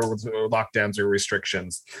have any more lockdowns or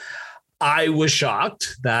restrictions. I was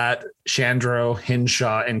shocked that Shandro,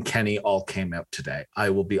 Hinshaw, and Kenney all came out today.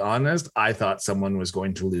 I will be honest. I thought someone was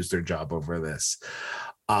going to lose their job over this.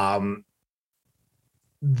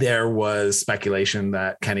 There was speculation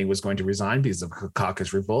that Kenney was going to resign because of her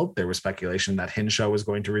caucus revolt. There was speculation that Hinshaw was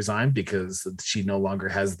going to resign because she no longer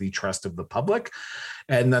has the trust of the public.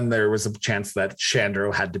 And then there was a chance that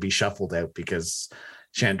Shandro had to be shuffled out because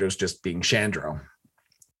Shandro's just being Shandro.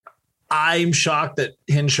 I'm shocked that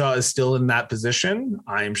Hinshaw is still in that position.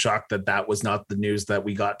 I'm shocked that that was not the news that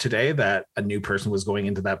we got today, that a new person was going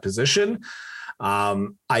into that position.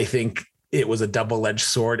 I think it was a double-edged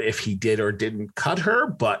sword if he did or didn't cut her,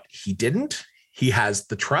 but he didn't. He has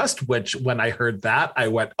the trust, which when I heard that, I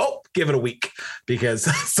went, oh, give it a week, because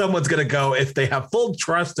someone's going to go if they have full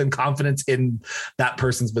trust and confidence in that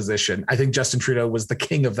person's position. I think Justin Trudeau was the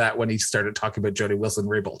king of that when he started talking about Jody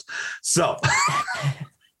Wilson-Raybould. So...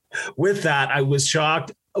 with that, I was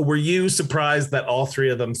shocked. Were you surprised that all three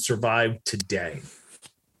of them survived today?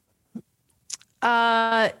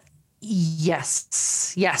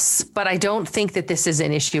 Yes. But I don't think that this is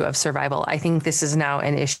an issue of survival. I think this is now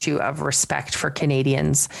an issue of respect for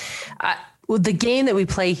Canadians. The game that we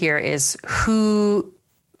play here is who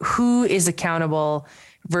is accountable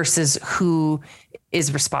versus who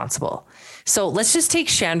is responsible. So let's just take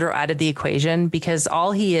Shandro out of the equation, because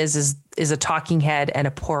all he is a talking head, and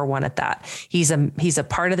a poor one at that. He's a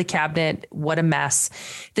part of the cabinet. What a mess.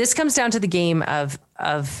 This comes down to the game of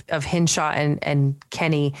Hinshaw and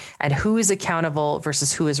Kenney, and who is accountable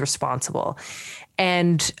versus who is responsible.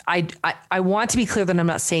 And I want to be clear that I'm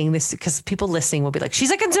not saying this because people listening will be like,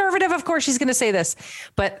 she's a conservative, of course she's going to say this.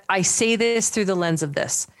 But I say this through the lens of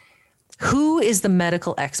this. Who is the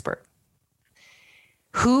medical expert?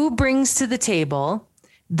 Who brings to the table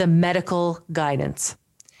the medical guidance?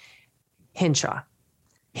 Hinshaw.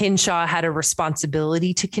 Hinshaw had a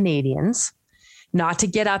responsibility to Canadians not to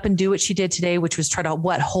get up and do what she did today, which was try to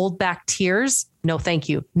hold back tears. No, thank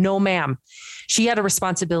you. No, ma'am. She had a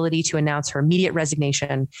responsibility to announce her immediate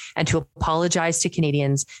resignation and to apologize to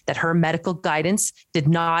Canadians that her medical guidance did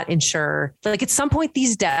not ensure, like, at some point,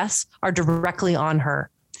 these deaths are directly on her.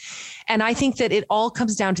 And I think that it all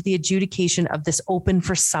comes down to the adjudication of this Open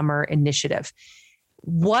for Summer initiative.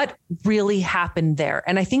 What really happened there?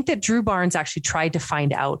 And I think that Drew Barnes actually tried to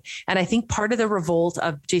find out. And I think part of the revolt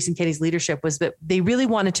of Jason Kenney's leadership was that they really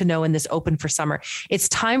wanted to know in this Open for Summer. It's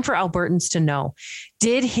time for Albertans to know.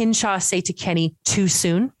 Did Hinshaw say to Kenney too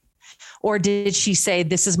soon? Or did she say,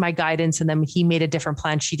 this is my guidance, and then he made a different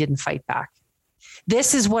plan? She didn't fight back.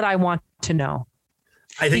 This is what I want to know.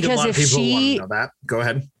 I think because a lot of people want to know that. Go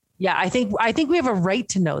ahead. Yeah, I think we have a right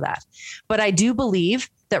to know that. But I do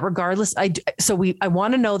believe that regardless, I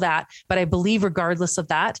want to know that, but I believe regardless of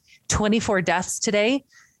that, 24 deaths today,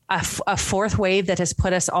 a fourth wave that has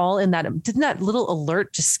put us all in that. Didn't that little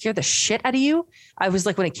alert just scare the shit out of you? I was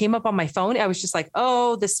like, when it came up on my phone, I was just like,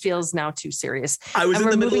 oh, this feels now too serious. I was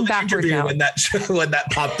in the middle of the interview when that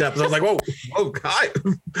popped up. So I was like, whoa, God.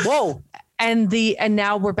 Whoa. And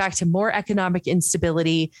now we're back to more economic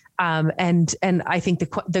instability. And I think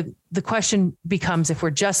the question becomes, if we're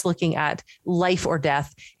just looking at life or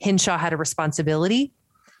death, Hinshaw had a responsibility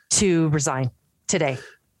to resign today.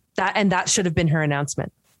 That should have been her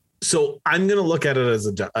announcement. So I'm going to look at it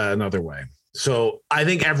as another way. So I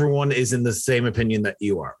think everyone is in the same opinion that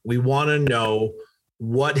you are. We want to know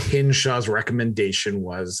what Hinshaw's recommendation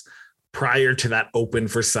was prior to that Open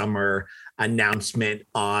for Summer announcement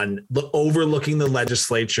on overlooking the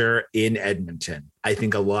legislature in Edmonton. I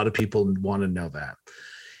think a lot of people want to know that.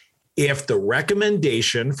 If the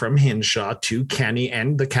recommendation from Hinshaw to Kenney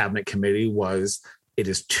and the cabinet committee was it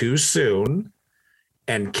is too soon,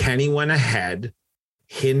 and Kenney went ahead,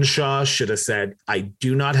 Hinshaw should have said, I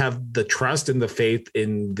do not have the trust and the faith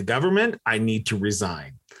in the government. I need to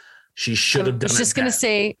resign. She should have done it.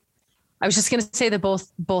 I was just going to say that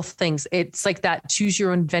both things. It's like that choose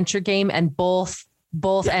your own adventure game, and both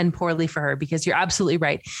end poorly for her, because you're absolutely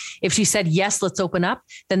right. If she said, yes, let's open up,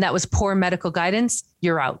 then that was poor medical guidance.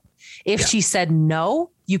 You're out. If she said,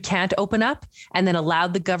 no, you can't open up, and then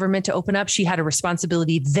allowed the government to open up, she had a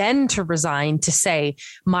responsibility then to resign, to say,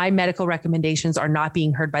 my medical recommendations are not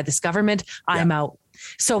being heard by this government. I'm out.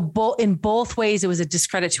 So in both ways, it was a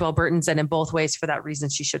discredit to Albertans, and in both ways, for that reason,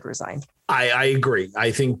 she should resign. I agree.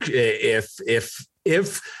 I think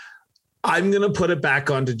if I'm going to put it back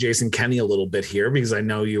onto Jason Kenney a little bit here, because I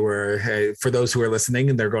know you were, for those who are listening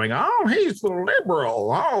and they're going, oh, he's the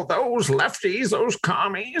liberal. Oh, those lefties, those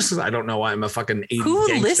commies. I don't know why I'm a fucking 80s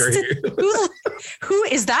gangster here. Who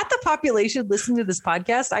is that? The population listening to this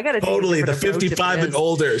podcast? I got to totally the 55 and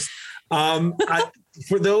olders.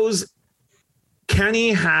 For those, Kenney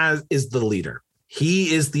is the leader.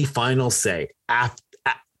 He is the final say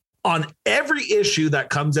on every issue that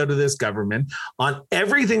comes out of this government, on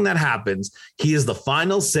everything that happens. He is the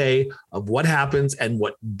final say of what happens and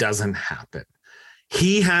what doesn't happen.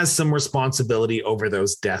 He has some responsibility over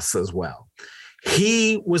those deaths as well.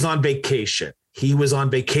 He was on vacation. He was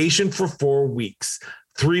on vacation for 4 weeks,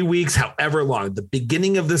 3 weeks, however long. The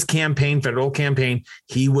beginning of this campaign, federal campaign,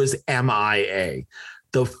 he was MIA.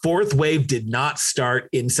 The fourth wave did not start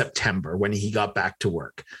in September when he got back to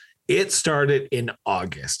work. It started in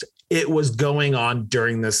August. It was going on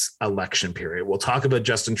during this election period. We'll talk about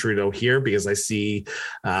Justin Trudeau here because I see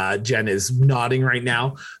Jen is nodding right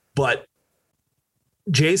now. But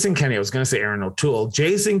Jason Kenney, I was going to say Aaron O'Toole,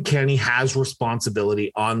 Jason Kenney has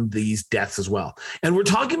responsibility on these deaths as well. And we're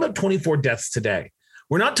talking about 24 deaths today.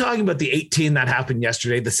 We're not talking about the 18 that happened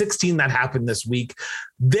yesterday, the 16 that happened this week.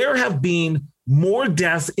 There have been more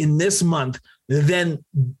deaths in this month than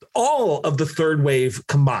all of the third wave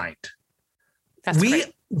combined.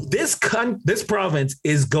 This province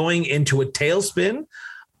is going into a tailspin.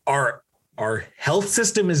 Our health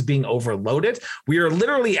system is being overloaded. We are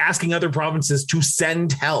literally asking other provinces to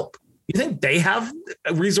send help. You think they have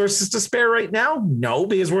resources to spare right now? No,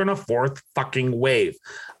 because we're in a fourth fucking wave.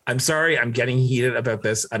 I'm sorry, I'm getting heated about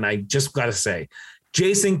this. And I just got to say,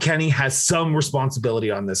 Jason Kenney has some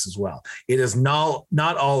responsibility on this as well. It is not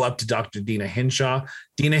all up to Dr. Deena Hinshaw.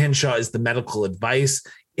 Deena Hinshaw is the medical advice.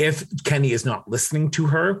 If Kenney is not listening to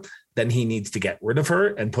her, then he needs to get rid of her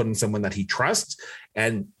and put in someone that he trusts.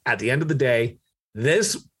 And at the end of the day,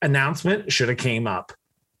 this announcement should have came up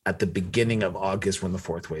at the beginning of August when the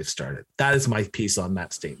fourth wave started. That is my piece on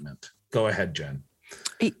that statement. Go ahead, Jen.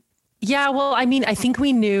 Yeah, well, I mean, I think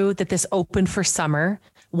we knew that this open for summer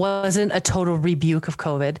wasn't a total rebuke of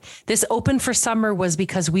COVID. This open for summer was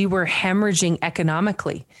because we were hemorrhaging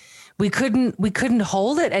economically. We couldn't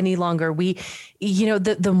hold it any longer.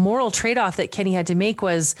 The moral trade-off that Kenney had to make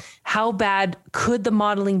was how bad could the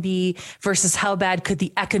modeling be versus how bad could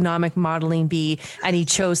the economic modeling be? And he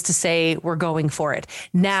chose to say, we're going for it.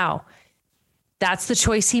 Now, that's the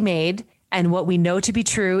choice he made. And what we know to be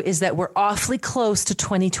true is that we're awfully close to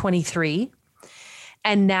 2023.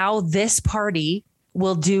 And now this party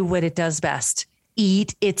will do what it does best,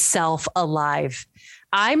 eat itself alive.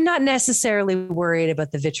 I'm not necessarily worried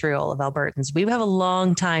about the vitriol of Albertans. We have a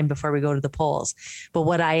long time before we go to the polls. But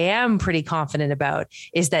what I am pretty confident about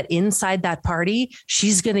is that inside that party,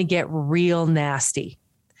 she's going to get real nasty.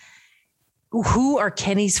 Who are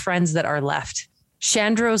Kenney's friends that are left?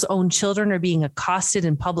 Shandro's own children are being accosted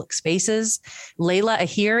in public spaces. Layla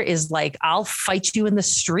Ahir is like, I'll fight you in the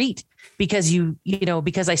street because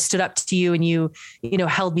because I stood up to you and you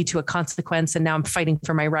held me to a consequence. And now I'm fighting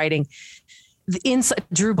for my writing.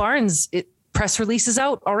 Drew Barnes, press release is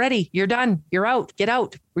out already. You're done. You're out. Get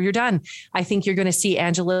out. Or you're done. I think you're going to see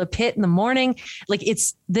Angela Pitt in the morning. Like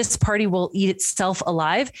this party will eat itself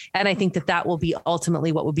alive. And I think that will be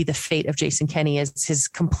ultimately what will be the fate of Jason Kenney, is his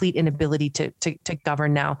complete inability to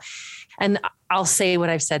govern now. And I'll say what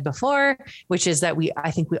I've said before, which is that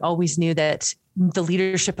I think we always knew that the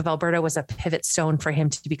leadership of Alberta was a pivot stone for him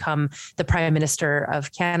to become the Prime Minister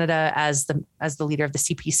of Canada as the leader of the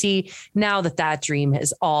CPC. Now that dream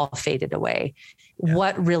has all faded away. Yeah.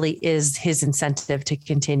 What really is his incentive to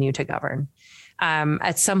continue to govern?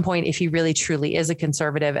 At some point, if he really truly is a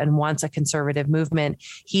conservative and wants a conservative movement,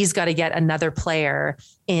 he's got to get another player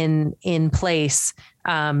in place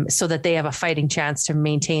so that they have a fighting chance to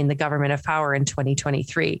maintain the government of power in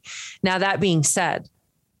 2023. Now, that being said,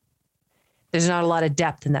 there's not a lot of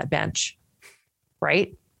depth in that bench,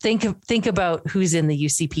 right? Think about who's in the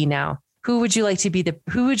UCP now. Who would you like to be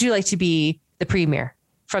the premier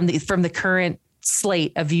from the current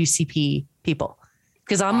slate of UCP people?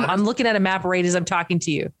 Because I'm looking at a map right as I'm talking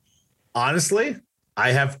to you. Honestly,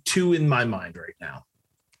 I have two in my mind right now.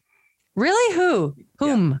 Really? Who?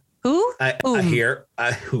 Whom? Yeah. Who?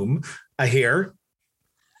 Whom? Ahir.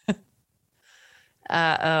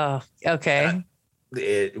 Oh, okay.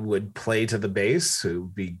 It would play to the base, who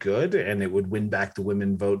would be good, and it would win back the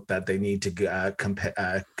women vote that they need to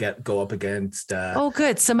go up against.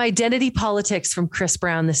 Good. Some identity politics from Chris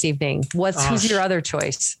Brown this evening. Who's your other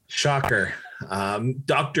choice? Shocker.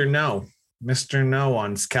 Dr. No, Mr. No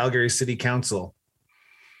on Calgary City Council.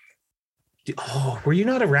 Oh, were you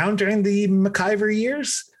not around during the McIver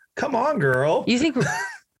years? Come on, girl. You think...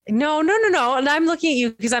 No. And I'm looking at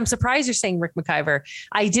you because I'm surprised you're saying Rick McIver.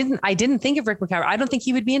 I didn't think of Rick McIver. I don't think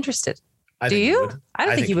he would be interested. Do you? I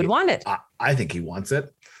don't think he would want it. I think he wants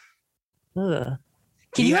it. Ugh.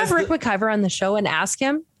 Can you have Rick McIver on the show and ask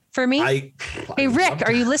him for me? Hey, Rick,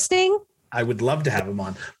 are you listening? I would love to have him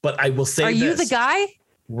on, but I will say, are you the guy?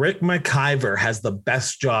 Rick McIver has the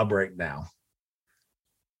best job right now.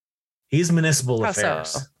 He's municipal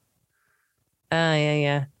affairs. So?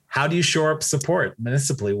 Yeah. How do you shore up support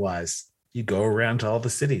municipally wise? You go around to all the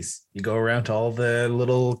cities. You go around to all the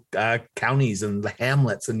little counties and the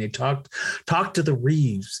hamlets, and you talk to the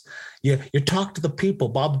Reeves. You talk to the people,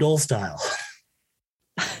 Bob Dole style.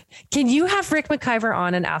 Can you have Rick McIver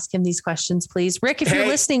on and ask him these questions, please? Rick, if you're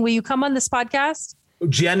listening, will you come on this podcast?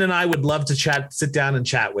 Jen and I would love to sit down and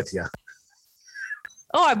chat with you.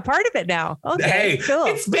 Oh, I'm part of it now. Okay, cool.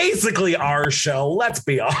 It's basically our show. Let's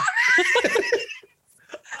be honest.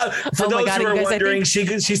 For those who are wondering, she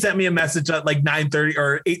sent me a message at like 9:30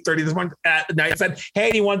 or 8:30 this morning at night. Said,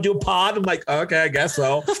 "Hey, do you want to do a pod?" I'm like, "Okay, I guess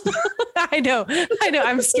so." I know.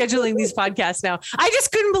 I'm scheduling these podcasts now. I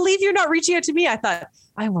just couldn't believe you're not reaching out to me. I thought,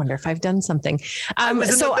 I wonder if I've done something. I was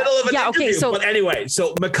in the middle of an interview. Okay, but anyway,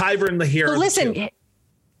 so McIver and Lahir. So listen.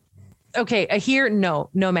 Okay, Ahir, no,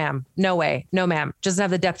 ma'am, no way, no, ma'am. Doesn't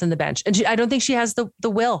have the depth in the bench, and I don't think she has the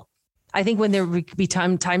will. I think when there would be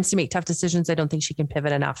times to make tough decisions, I don't think she can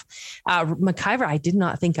pivot enough. McIver, I did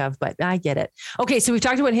not think of, but I get it. Okay, so we've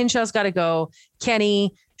talked about Hinshaw's got to go.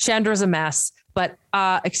 Kenney, Shandro's a mess, but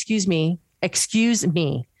excuse me,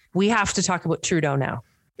 we have to talk about Trudeau now.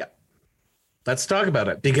 Yep. Let's talk about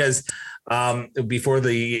it, because before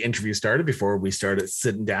the interview started, before we started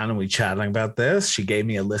sitting down and we chatting about this, she gave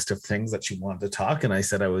me a list of things that she wanted to talk, and I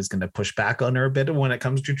said I was going to push back on her a bit when it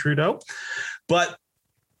comes to Trudeau. But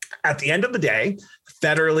at the end of the day,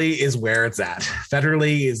 federally is where it's at.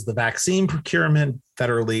 Federally is the vaccine procurement.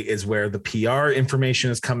 Federally is where the PR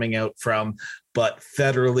information is coming out from. But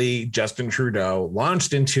federally, Justin Trudeau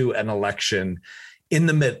launched into an election in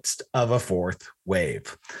the midst of a fourth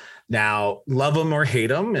wave. Now, love him or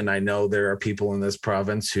hate him, and I know there are people in this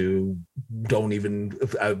province who don't even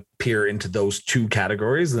appear into those two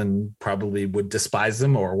categories and probably would despise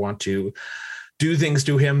him or want to do things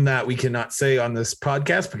to him that we cannot say on this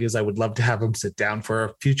podcast, because I would love to have him sit down for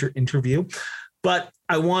a future interview. But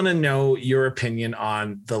I want to know your opinion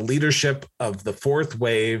on the leadership of the fourth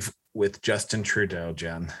wave with Justin Trudeau,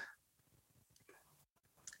 Jen.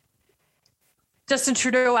 Justin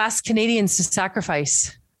Trudeau asked Canadians to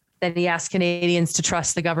sacrifice. Then he asked Canadians to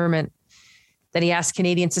trust the government. Then he asked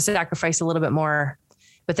Canadians to sacrifice a little bit more.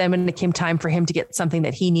 But then when it came time for him to get something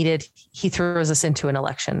that he needed, he throws us into an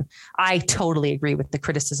election. I totally agree with the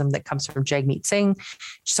criticism that comes from Jagmeet Singh,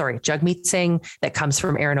 that comes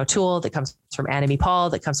from Aaron O'Toole, that comes from Annamie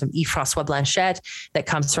Paul, that comes from Yves-François Blanchet, that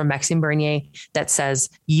comes from Maxime Bernier, that says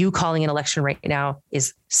you calling an election right now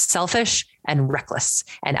is selfish and reckless.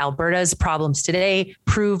 And Alberta's problems today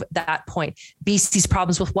prove that point. BC's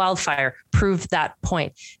problems with wildfire proved that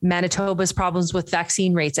point. Manitoba's problems with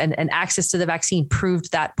vaccine rates and access to the vaccine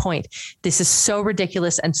proved that point. This is so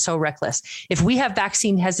ridiculous and so reckless. If we have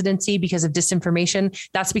vaccine hesitancy because of disinformation,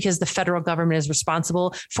 that's because the federal government is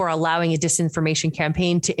responsible for allowing a disinformation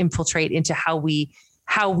campaign to infiltrate into how we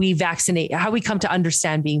vaccinate, how we come to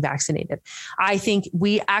understand being vaccinated. I think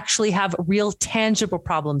we actually have real tangible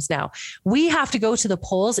problems now. We have to go to the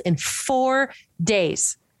polls in 4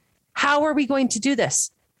 days. How are we going to do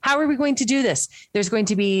this? There's going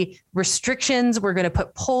to be restrictions. We're going to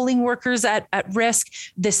put polling workers at risk.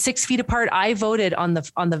 The 6 feet apart. I voted on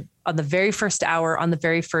the very first hour on the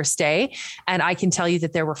very first day. And I can tell you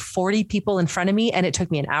that there were 40 people in front of me and it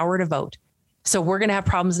took me an hour to vote. So we're going to have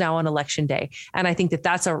problems now on election day. And I think that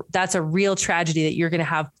that's a real tragedy, that you're going to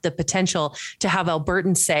have the potential to have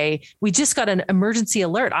Albertans say, we just got an emergency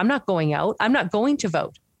alert. I'm not going out. I'm not going to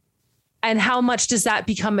vote. And how much does that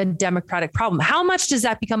become a democratic problem? How much does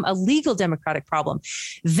that become a legal democratic problem?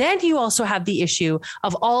 Then you also have the issue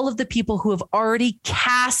of all of the people who have already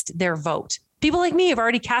cast their vote. People like me have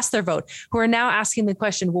already cast their vote, who are now asking the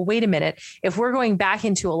question, well, wait a minute, if we're going back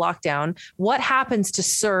into a lockdown, what happens to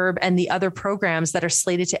CERB and the other programs that are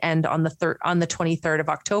slated to end on the 23rd of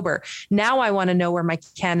October? Now I want to know where my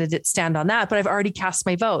candidates stand on that, but I've already cast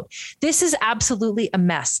my vote. This is absolutely a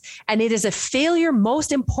mess. And it is a failure,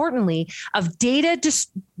 most importantly, of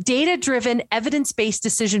data-driven, evidence-based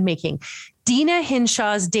decision-making. Deena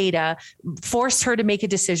Hinshaw's data forced her to make a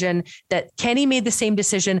decision, that Kenney made the same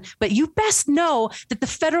decision, but you best know that the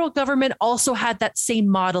federal government also had that same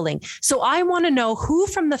modeling. So I want to know who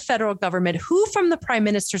from the federal government, who from the Prime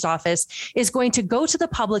Minister's office is going to go to the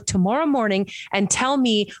public tomorrow morning and tell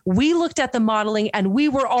me we looked at the modeling and we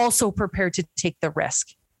were also prepared to take the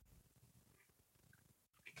risk.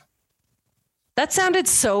 That sounded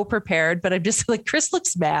so prepared, but I'm just like, Chris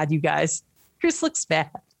looks mad, you guys. Chris looks mad.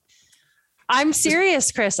 I'm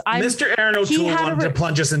serious, Chris. Mr. Aaron O'Toole wanted to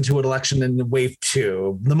plunge us into an election in wave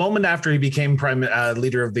 2. The moment after he became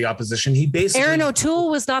leader of the opposition, he basically Aaron O'Toole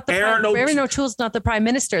was not the Aaron O'Toole's not the prime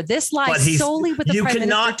minister. This lies solely with the prime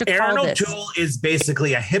minister. Aaron O'Toole is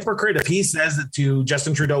basically a hypocrite if he says it to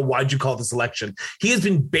Justin Trudeau. Why'd you call this election? He has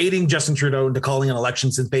been baiting Justin Trudeau into calling an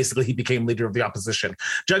election since basically he became leader of the opposition.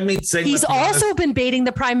 Jagmeet Singh. He's also been baiting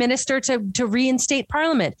the prime minister to reinstate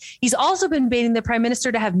parliament. He's also been baiting the prime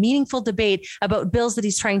minister to have meaningful debate about bills that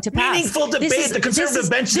he's trying to pass. Meaningful debate. The Conservative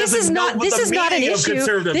bench doesn't know what the meaning of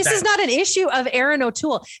Conservative bench. This is not an issue of Aaron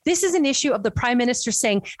O'Toole. This is an issue of the prime minister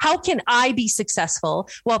saying, how can I be successful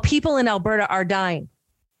while people in Alberta are dying?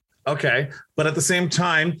 Okay. But at the same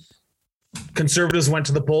time, Conservatives went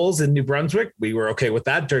to the polls in New Brunswick. We were okay with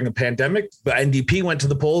that during the pandemic. The NDP went to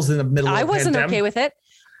the polls in the middle of the pandemic. I wasn't okay with it.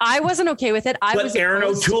 I wasn't okay with it. I was Aaron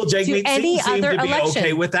O'Toole, Jagmeet Singh seemed to be election.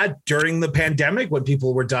 okay with that during the pandemic when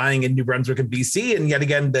people were dying in New Brunswick and BC. And yet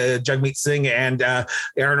again, the Jagmeet Singh and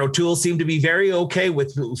Aaron O'Toole seemed to be very okay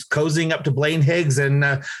with cozying up to Blaine Higgs and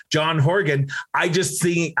John Horgan. I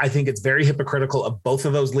think it's very hypocritical of both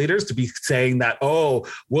of those leaders to be saying that,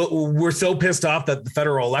 we're so pissed off that the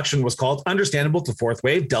federal election was called. Understandable, it's a fourth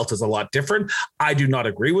wave. Delta's a lot different. I do not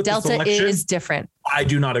agree with this election. Delta is different. I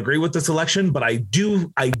do not agree with this election, but I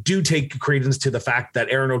do take credence to the fact that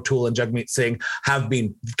Aaron O'Toole and Jagmeet Singh have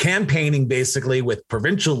been campaigning basically with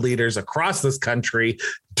provincial leaders across this country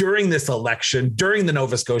during this election, during the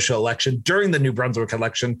Nova Scotia election, during the New Brunswick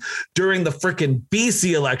election, during the freaking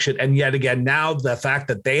BC election. And yet again, now the fact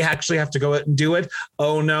that they actually have to go out and do it.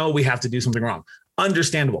 Oh no, we have to do something wrong.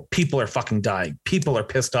 Understandable. People are fucking dying. People are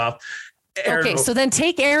pissed off. So then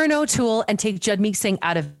take Aaron O'Toole and take Jagmeet Singh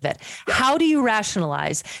out of it. Yeah. How do you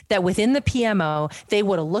rationalize that within the PMO, they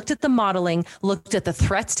would have looked at the modeling, looked at the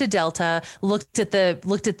threats to Delta, looked at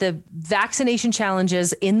the vaccination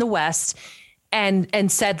challenges in the West and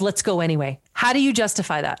said, let's go anyway? How do you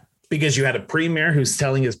justify that? Because you had a premier who's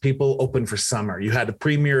telling his people open for summer. You had a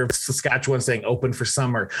premier of Saskatchewan saying open for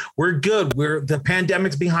summer. We're good. The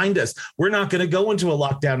pandemic's behind us. We're not going to go into a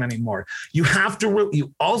lockdown anymore. You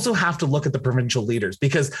also have to look at the provincial leaders,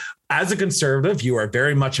 because as a conservative, you are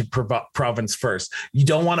very much a province first. You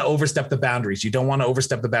don't want to overstep the boundaries. You don't want to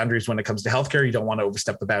overstep the boundaries when it comes to healthcare. You don't want to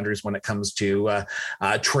overstep the boundaries when it comes to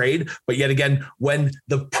trade. But yet again, when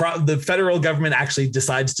the federal government actually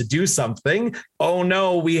decides to do something, oh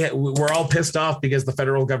no, we're all pissed off because the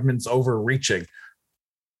federal government's overreaching.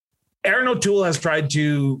 Aaron O'Toole has tried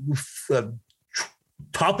to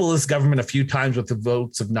topple this government a few times with the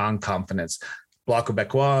votes of non-confidence. Bloc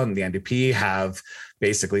Québécois and the NDP have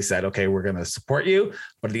basically said, okay, we're going to support you.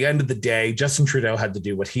 But at the end of the day, Justin Trudeau had to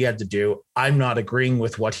do what he had to do. I'm not agreeing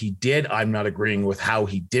with what he did. I'm not agreeing with how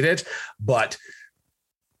he did it, but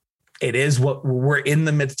it is what we're in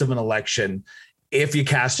the midst of an election. If you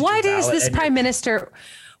cast, why does this prime minister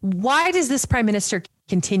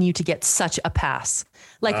continue to get such a pass?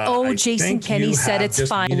 Like, Jason Kenney said it's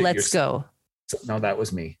fine. Let's go. No, that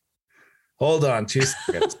was me. Hold on 2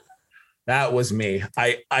 seconds. That was me.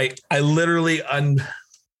 I literally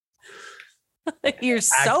You're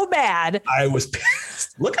so bad. I was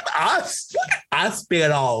pissed. Look at us. Look at us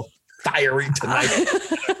being all fiery tonight.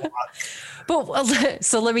 But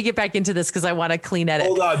so let me get back into this because I want to clean edit.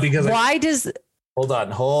 Hold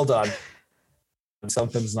on. Hold on.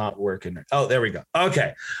 Something's not working. Oh, there we go.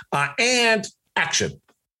 Okay. And action.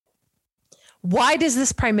 Why does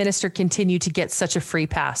this prime minister continue to get such a free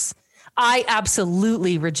pass? I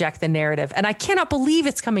absolutely reject the narrative. And I cannot believe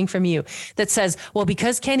it's coming from you that says, well,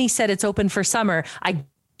 because Kenney said it's open for summer, I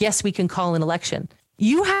guess we can call an election.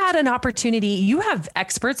 You had an opportunity. You have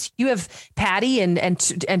experts. You have Patty and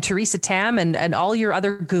Theresa Tam and all your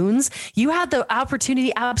other goons. You had the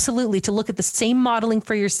opportunity absolutely to look at the same modeling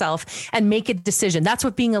for yourself and make a decision. That's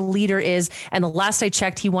what being a leader is. And the last I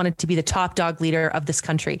checked, he wanted to be the top dog leader of this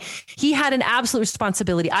country. He had an absolute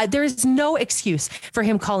responsibility. There is no excuse for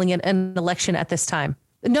him calling in an election at this time.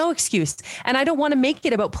 No excuse. And I don't want to make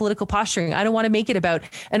it about political posturing. I don't want to make it about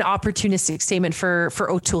an opportunistic statement for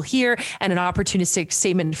O'Toole here and an opportunistic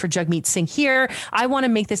statement for Jagmeet Singh here. I want to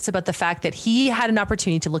make this about the fact that he had an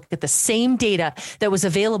opportunity to look at the same data that was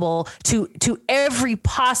available to every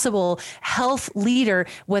possible health leader,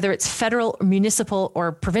 whether it's federal, municipal,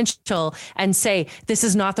 or provincial, and say, this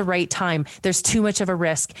is not the right time. There's too much of a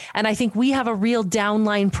risk. And I think we have a real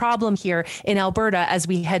downline problem here in Alberta as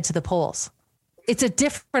we head to the polls. It's a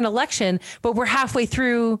different election, but we're halfway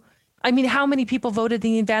through. I mean, how many people voted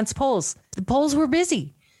in the advanced polls? The polls were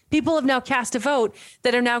busy. People have now cast a vote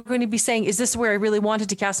that are now going to be saying, is this where I really wanted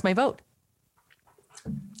to cast my vote?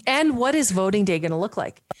 And what is voting day going to look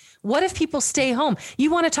like? What if people stay home?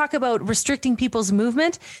 You want to talk about restricting people's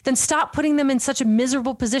movement? Then stop putting them in such a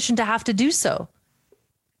miserable position to have to do so.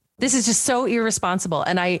 This is just so irresponsible.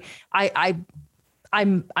 And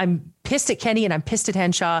I'm pissed at Kenney and I'm pissed at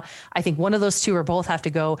Henshaw. I think one of those two or both have to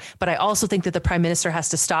go. But I also think that the prime minister has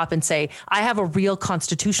to stop and say, I have a real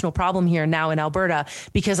constitutional problem here now in Alberta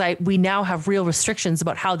because we now have real restrictions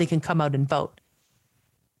about how they can come out and vote.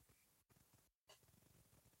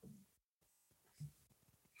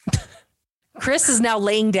 Chris is now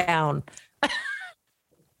laying down.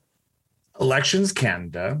 Elections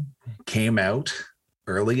Canada came out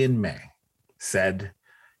early in May, said,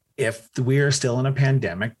 if we are still in a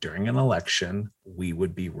pandemic during an election, we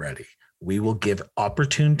would be ready. We will give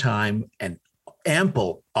opportune time and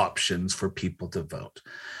ample options for people to vote.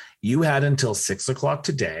 You had until 6:00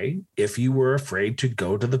 today, if you were afraid to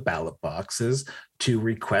go to the ballot boxes, to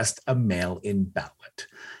request a mail-in ballot.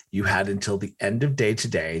 You had until the end of day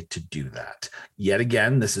today to do that. Yet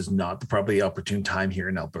again, this is not the probably opportune time here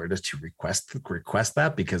in Alberta to request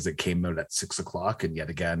that, because it came out at 6:00. And yet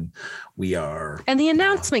again, we are. And the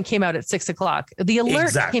announcement came out at 6:00. The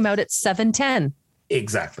alert came out at 7:10.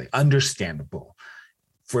 Exactly. Understandable.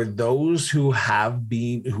 For those who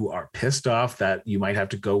are pissed off that you might have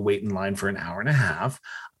to go wait in line for an hour and a half,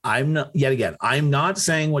 I'm not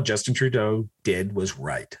saying what Justin Trudeau did was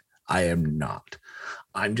right. I am not.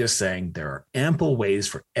 I'm just saying there are ample ways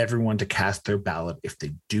for everyone to cast their ballot if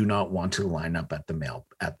they do not want to line up at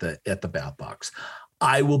the ballot box.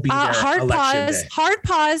 I will be there. Hard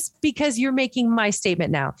pause, because you're making my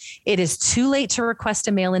statement now. It is too late to request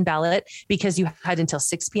a mail-in ballot because you had until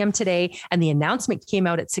 6 p.m. today, and the announcement came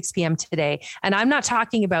out at 6 p.m. today. And I'm not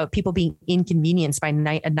talking about people being inconvenienced by a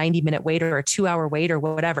 90-minute wait or a 2-hour wait or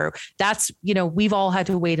whatever. That's, we've all had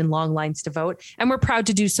to wait in long lines to vote, and we're proud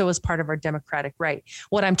to do so as part of our democratic right.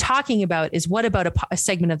 What I'm talking about is, what about a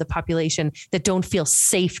segment of the population that don't feel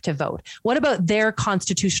safe to vote? What about their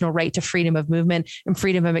constitutional right to freedom of movement and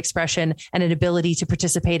freedom of expression and an ability to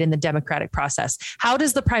participate in the democratic process? How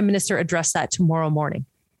does the Prime Minister address that tomorrow morning?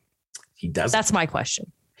 He doesn't. That's my question.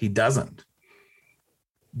 He doesn't.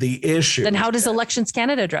 The issue. Then how does Elections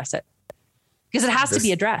Canada address it? Because it has to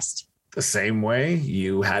be addressed. The same way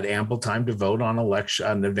you had ample time to vote on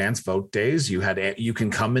advanced vote days. You can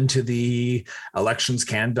come into the Elections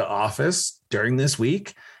Canada office during this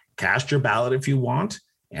week, cast your ballot if you want,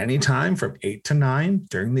 anytime from 8 to 9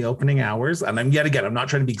 during the opening hours. And I'm not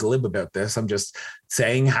trying to be glib about this. I'm just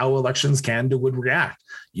saying how Elections Canada would react.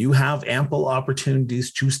 You have ample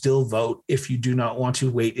opportunities to still vote if you do not want to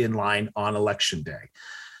wait in line on election day.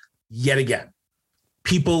 Yet again,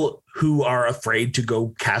 people who are afraid to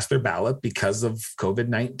go cast their ballot because of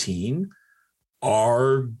COVID-19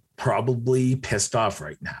 are probably pissed off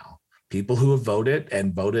right now. People who have voted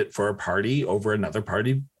for a party over another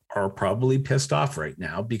party are probably pissed off right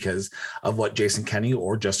now because of what Jason Kenney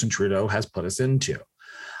or Justin Trudeau has put us into.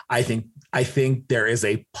 I think there is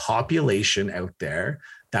a population out there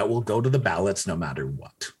that will go to the ballots no matter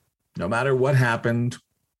what. No matter what happened,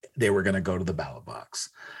 they were going to go to the ballot box.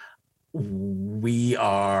 We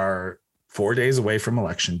are 4 days away from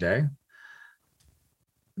Election Day.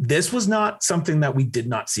 This was not something that we did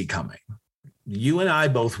not see coming. You and I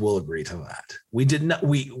both will agree to that.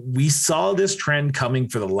 We saw this trend coming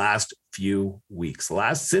for the last few weeks.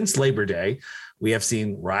 Since Labor Day, we have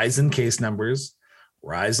seen rise in case numbers,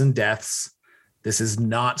 rise in deaths. This is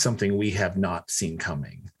not something we have not seen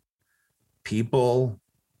coming. People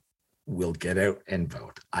will get out and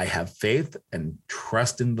vote. I have faith and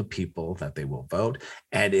trust in the people that they will vote.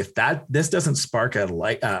 And if this doesn't spark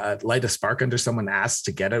light a spark under someone asks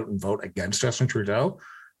to get out and vote against Justin Trudeau,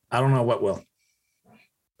 I don't know what will.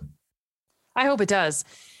 I hope it does.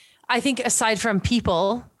 I think aside from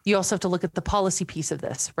people, you also have to look at the policy piece of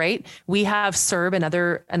this, right? We have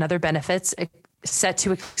CERB and other benefits set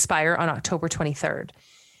to expire on October 23rd.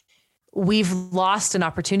 We've lost an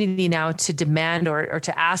opportunity now to demand or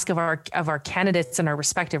to ask of our candidates in our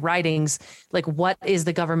respective ridings, like, what is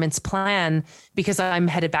the government's plan? Because I'm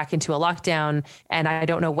headed back into a lockdown and I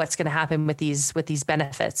don't know what's going to happen with these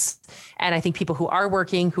benefits. And I think people who are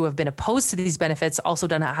working, who have been opposed to these benefits, also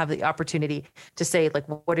don't have the opportunity to say, like,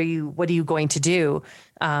 what are you going to do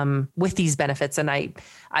with these benefits? And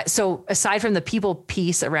so aside from the people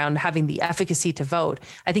piece around having the efficacy to vote,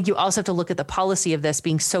 I think you also have to look at the policy of this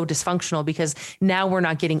being so dysfunctional, because now we're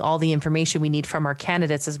not getting all the information we need from our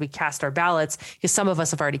candidates as we cast our ballots, because some of us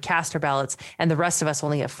have already cast our ballots and the rest of us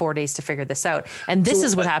only have 4 days to figure this out. And this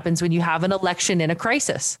is what happens when you have an election in a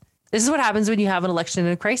crisis. This is what happens when you have an election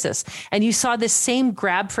in a crisis. And you saw this same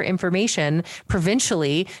grab for information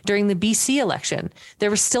provincially during the BC election. There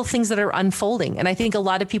were still things that are unfolding. And I think a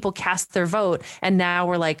lot of people cast their vote and now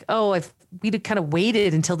we're like, oh, if we'd kind of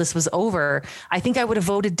waited until this was over, I think I would have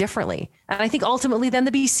voted differently. And I think ultimately then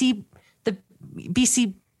the BC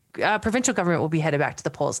provincial government will be headed back to the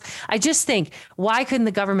polls. I just think, why couldn't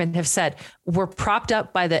the government have said, we're propped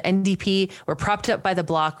up by the NDP, we're propped up by the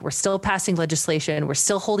Bloc, we're still passing legislation, we're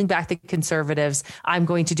still holding back the Conservatives, I'm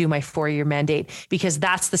going to do my 4-year mandate, because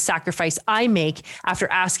that's the sacrifice I make after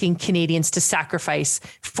asking Canadians to sacrifice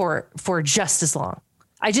for just as long.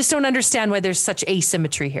 I just don't understand why there's such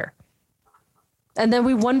asymmetry here. And then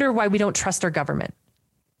we wonder why we don't trust our government.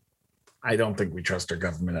 I don't think we trust our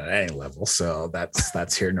government at any level. So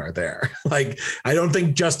that's here nor there. Like, I don't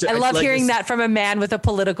think just. I love hearing that from a man with a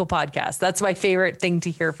political podcast. That's my favorite thing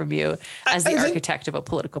to hear from you as the architect of a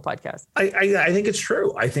political podcast. I think it's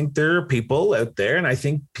true. I think there are people out there, and I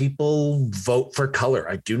think people vote for color.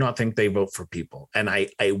 I do not think they vote for people. And I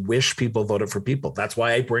wish people voted for people. That's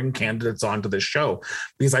why I bring candidates onto this show,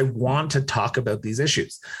 because I want to talk about these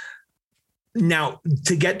issues. Now,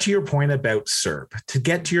 to get to your point about CERB, to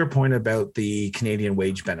get to your point about the Canadian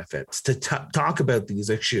wage benefits, to talk about these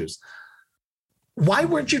issues, why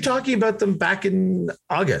weren't you talking about them back in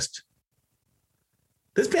August?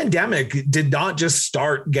 This pandemic did not just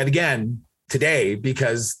start yet again today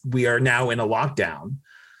because we are now in a lockdown.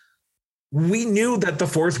 We knew that the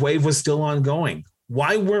fourth wave was still ongoing.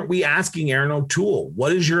 Why weren't we asking Erin O'Toole,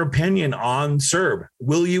 what is your opinion on CERB?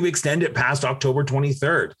 Will you extend it past October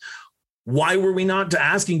 23rd? Why were we not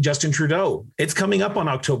asking Justin Trudeau? It's coming up on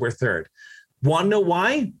October 3rd. Want to know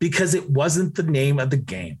why? Because it wasn't the name of the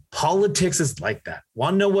game. Politics is like that.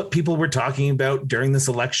 Want to know what people were talking about during this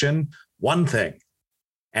election? One thing,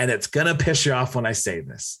 and it's going to piss you off when I say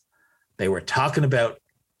this. They were talking about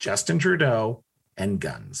Justin Trudeau and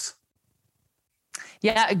guns.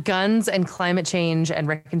 Yeah, guns and climate change and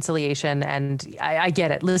reconciliation. And I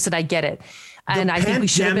get it. Listen, I get it. And I think we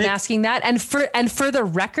should have been asking that. And for the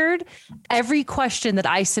record, every question that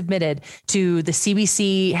I submitted to the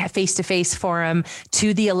CBC face-to-face forum,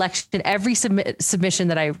 to the election, every submission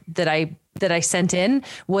that I sent in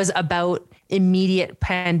was about immediate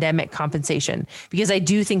pandemic compensation, because I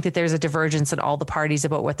do think that there's a divergence in all the parties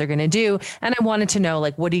about what they're going to do. And I wanted to know,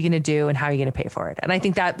 like, what are you going to do and how are you going to pay for it? And I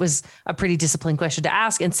think that was a pretty disciplined question to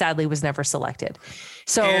ask, and sadly was never selected.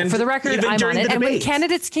 So for the record, I'm on it. And when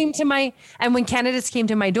candidates came to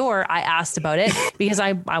my door, I asked about it because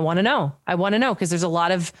I want to know. I want to know, because there's a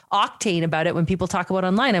lot of octane about it when people talk about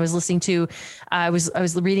online. I was listening to, I was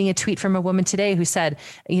reading a tweet from a woman today who said,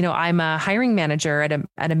 you know, I'm a hiring manager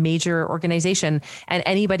at a major organization, and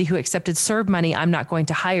anybody who accepted CERB money, I'm not going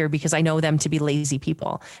to hire because I know them to be lazy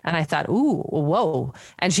people. And I thought, ooh, whoa.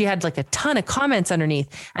 And she had like a ton of comments underneath.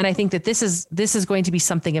 And I think that this is going to be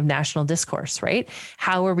something of national discourse, right?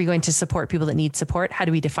 How are we going to support people that need support? How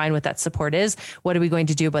do we define what that support is? What are we going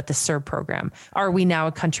to do about the CERB program? Are we now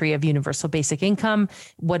a country of universal basic income?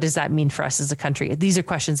 What does that mean for us as a country? These are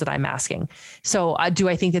questions that I'm asking. So do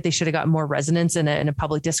I think that they should have gotten more resonance in a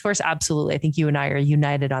public discourse? Absolutely. I think you and I are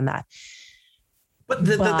united on that. But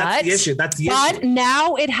that's the issue. But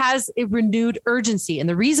now it has a renewed urgency. And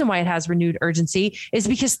the reason why it has renewed urgency is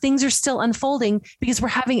because things are still unfolding, because we're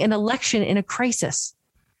having an election in a crisis.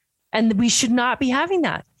 And we should not be having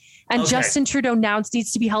that. And Justin Trudeau now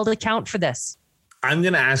needs to be held to account for this. I'm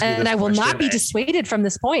going to ask you this question. And I will not be dissuaded from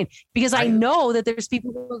this point, because I know that there's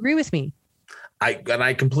people who agree with me.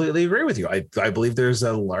 I completely agree with you. I believe there's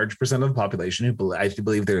a large percent of the population I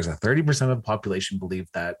believe there's a 30% of the population believe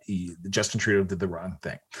that Justin Trudeau did the wrong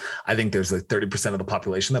thing. I think there's a 30% of the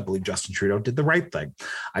population that believe Justin Trudeau did the right thing.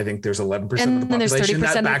 I think there's 11% of the population. And there's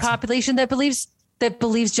 30% of the population that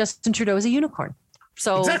believes Justin Trudeau is a unicorn.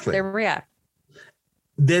 So exactly. There we're at.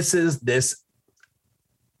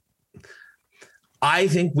 I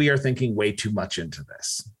think we are thinking way too much into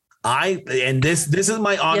this. This is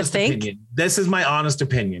my honest opinion. This is my honest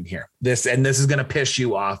opinion here. This is going to piss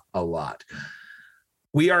you off a lot.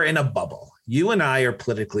 We are in a bubble. You and I are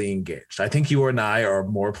politically engaged. I think you and I are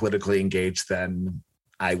more politically engaged than,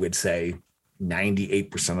 I would say,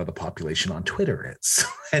 98% of the population on Twitter is.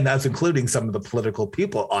 And that's including some of the political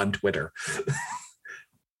people on Twitter.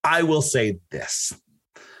 I will say this.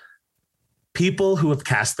 People who have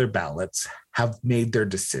cast their ballots have made their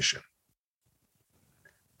decision.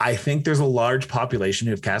 I think there's a large population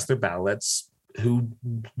who have cast their ballots who,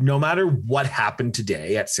 no matter what happened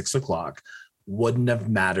today at 6:00, wouldn't have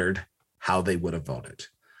mattered how they would have voted.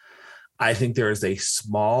 I think there is a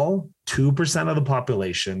small 2% of the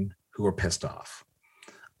population who are pissed off.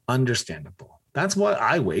 Understandable. That's why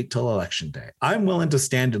I wait till election day. I'm willing to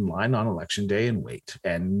stand in line on election day and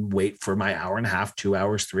wait for my hour and a half, 2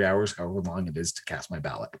 hours, 3 hours, however long it is to cast my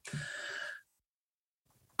ballot.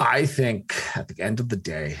 I think at the end of the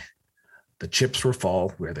day, the chips will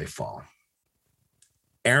fall where they fall.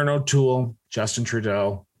 Erin O'Toole, Justin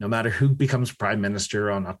Trudeau, no matter who becomes prime minister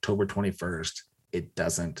on October 21st, it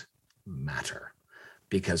doesn't matter,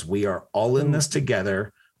 because we are all in this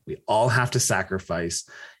together. We all have to sacrifice.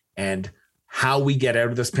 And how we get out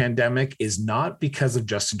of this pandemic is not because of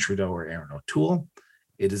Justin Trudeau or Erin O'Toole.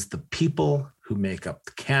 It is the people who make up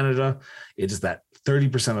Canada. It is that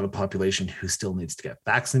 30% of the population who still needs to get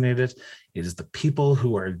vaccinated. It is the people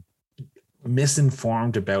who are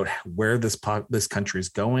misinformed about where this country is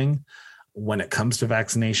going. when it comes to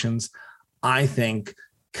vaccinations. I think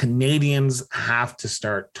Canadians have to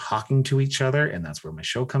start talking to each other, and that's where my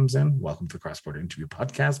show comes in. Welcome to the Cross Border Interview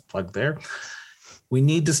Podcast. Plug there. We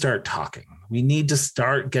need to start talking. We need to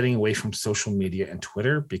start getting away from social media and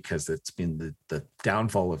Twitter, because it's been the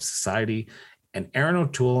downfall of society. And Erin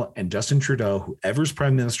O'Toole and Justin Trudeau, whoever's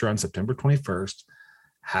prime minister on September 21st,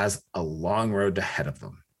 has a long road ahead of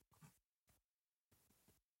them.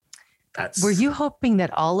 Were you hoping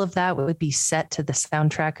that all of that would be set to the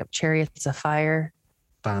soundtrack of Chariots of Fire?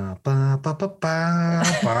 Ba, ba, ba, ba, ba,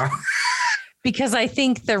 ba. Because I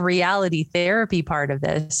think the reality therapy part of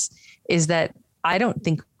this is that I don't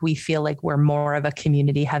think we feel like we're more of a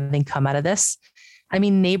community having come out of this. I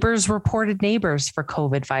mean, neighbors reported neighbors for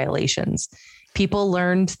COVID violations. People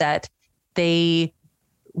learned that they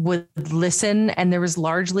would listen and there was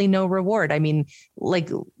largely no reward. I mean, like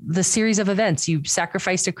the series of events, you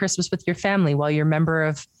sacrificed a Christmas with your family while your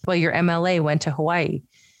MLA went to Hawaii.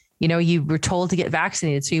 You know, you were told to get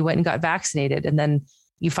vaccinated, so you went and got vaccinated. And then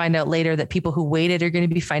you find out later that people who waited are going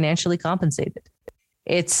to be financially compensated.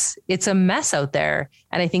 It's a mess out there.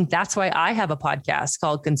 And I think that's why I have a podcast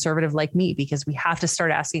called Conservative Like Me, because we have to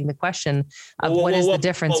start asking the question of what is the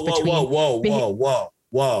difference between.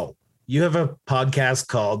 Whoa. You have a podcast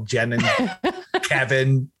called Jen and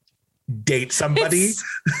Kevin Date Somebody?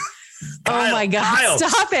 Oh my God,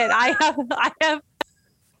 stop it. I have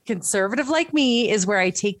Conservative Like Me is where I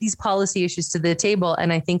take these policy issues to the table.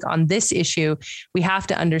 And I think on this issue, we have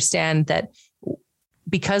to understand that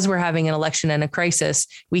because we're having an election and a crisis,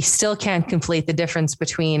 we still can't conflate the difference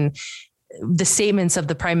between the statements of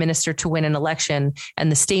the prime minister to win an election and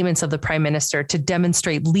the statements of the prime minister to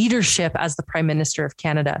demonstrate leadership as the prime minister of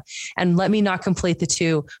Canada. And let me not conflate the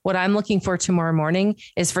two. What I'm looking for tomorrow morning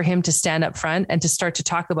is for him to stand up front and to start to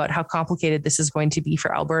talk about how complicated this is going to be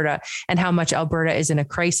for Alberta and how much Alberta is in a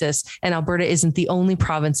crisis, and Alberta isn't the only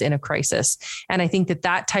province in a crisis. And I think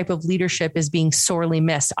that type of leadership is being sorely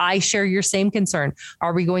missed. I share your same concern.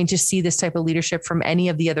 Are we going to see this type of leadership from any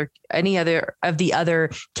of the other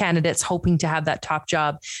candidates hoping to have that top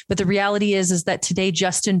job? But the reality is that today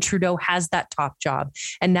Justin Trudeau has that top job.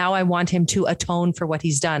 And now I want him to atone for what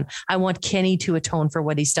he's done. I want Kenney to atone for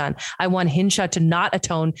what he's done. I want Hinshaw to not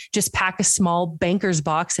atone, just pack a small banker's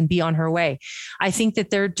box and be on her way. I think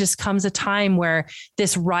that there just comes a time where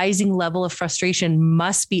this rising level of frustration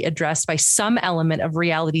must be addressed by some element of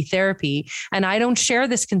reality therapy. And I don't share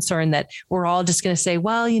this concern that we're all just going to say,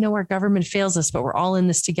 well, you know, our government fails us, but we're all in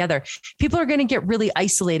this together. People are going to get really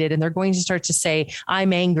isolated and they're going to start to say,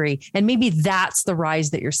 I'm angry. And maybe that's the rise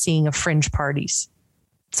that you're seeing of fringe parties.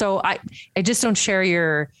 So I just don't share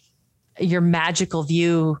your magical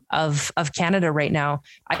view of Canada right now.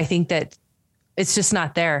 I think that it's just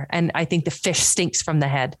not there. And I think the fish stinks from the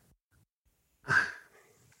head.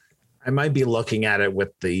 I might be looking at it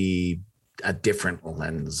with a different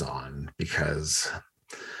lens on, because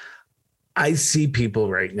I see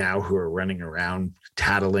people right now who are running around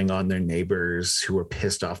tattling on their neighbors, who are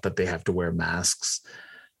pissed off that they have to wear masks.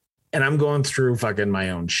 And I'm going through fucking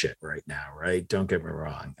my own shit right now, right? Don't get me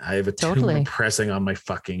wrong. I have a tumor pressing on my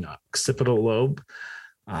fucking occipital lobe.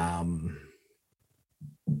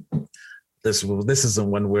 This isn't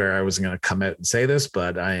one where I was going to come out and say this,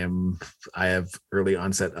 but I have early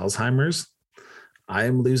onset Alzheimer's. I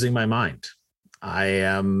am losing my mind.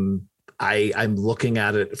 I'm looking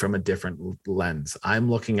at it from a different lens. I'm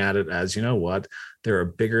looking at it as, you know what? There are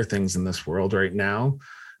bigger things in this world right now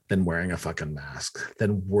than wearing a fucking mask,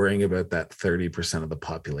 than worrying about that 30% of the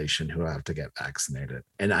population who have to get vaccinated.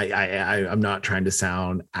 And I'm not trying to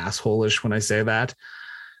sound asshole-ish when I say that.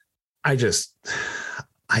 I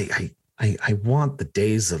want the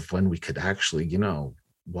days of when we could actually, you know,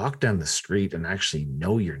 walk down the street and actually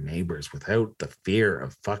know your neighbors without the fear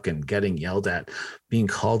of fucking getting yelled at, being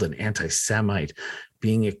called an anti-Semite,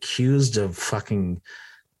 being accused of fucking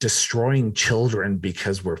destroying children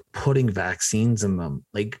because we're putting vaccines in them.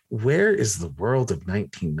 Like, where is the world of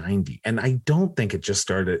 1990? And I don't think it just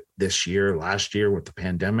started this year, last year with the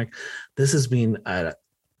pandemic. This has been an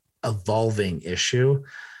evolving issue,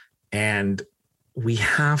 and we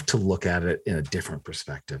have to look at it in a different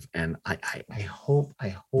perspective. And I hope.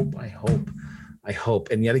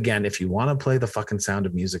 And yet again, if you want to play the fucking Sound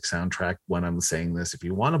of Music soundtrack when I'm saying this, if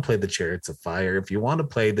you want to play the Chariots of Fire, if you want to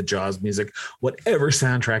play the Jaws music, whatever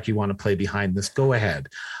soundtrack you want to play behind this, go ahead.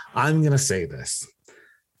 I'm going to say this.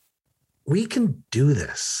 We can do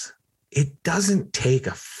this. It doesn't take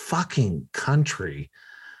a fucking country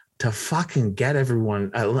to fucking get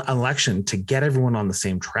everyone, election to get everyone on the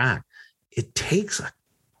same track. It takes a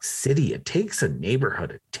city. It takes a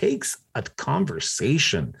neighborhood. It takes a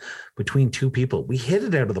conversation between two people. We hit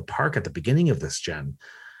it out of the park at the beginning of this, Jen.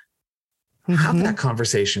 Have that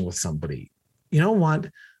conversation with somebody. You know what?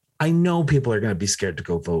 I know people are going to be scared to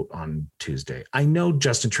go vote on Tuesday. I know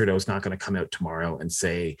Justin Trudeau is not going to come out tomorrow and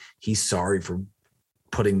say he's sorry for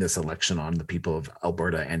putting this election on the people of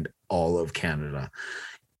Alberta and all of Canada.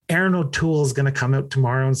 Erin O'Toole is going to come out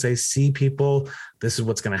tomorrow and say, see, people, this is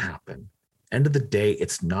what's going to happen. End of the day,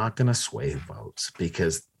 it's not going to sway votes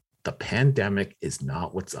because the pandemic is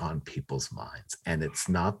not what's on people's minds. And it's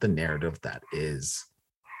not the narrative that is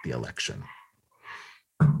the election.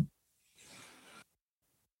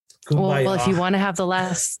 Well, if you want to have the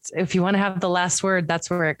last word, that's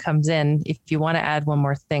where it comes in. If you want to add one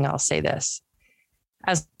more thing, I'll say this.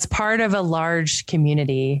 As part of a large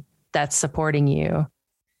community that's supporting you,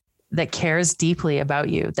 that cares deeply about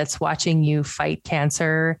you, that's watching you fight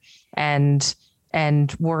cancer and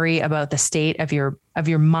worry about the state of your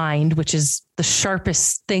mind, which is the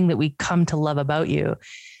sharpest thing that we come to love about you.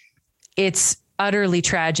 It's utterly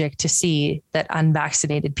tragic to see that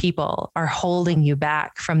unvaccinated people are holding you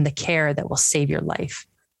back from the care that will save your life.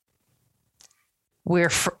 We're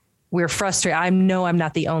frustrated. I know I'm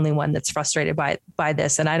not the only one that's frustrated by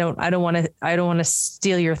this, and I don't want to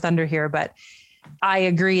steal your thunder here, but I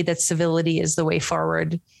agree that civility is the way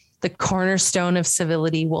forward. The cornerstone of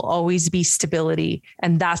civility will always be stability,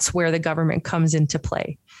 and that's where the government comes into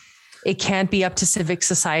play. It can't be up to civic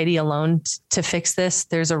society alone to fix this.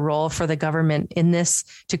 There's a role for the government in this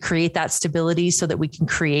to create that stability so that we can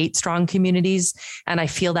create strong communities. And I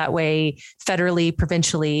feel that way federally,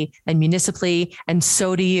 provincially, and municipally. And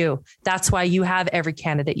so do you. That's why you have every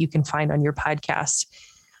candidate you can find on your podcast.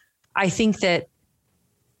 I think that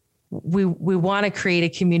we want to create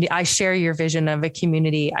a community. I share your vision of a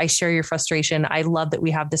community. I share your frustration. I love that we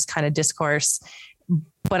have this kind of discourse.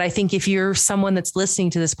 But I think if you're someone that's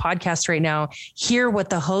listening to this podcast right now, hear what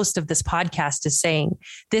the host of this podcast is saying.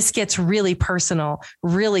 This gets really personal,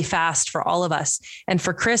 really fast for all of us. And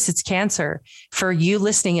for Chris, it's cancer. For you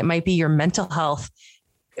listening, it might be your mental health.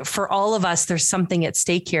 For all of us, there's something at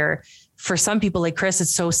stake here. For some people like Chris,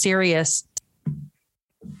 it's so serious.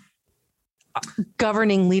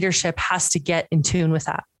 Governing leadership has to get in tune with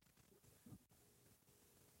that.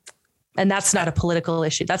 And that's not a political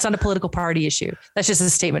issue. That's not a political party issue. That's just a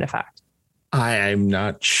statement of fact. I'm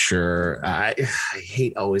not sure. I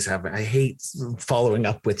hate following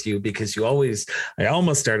up with you because I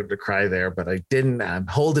almost started to cry there, but I didn't. I'm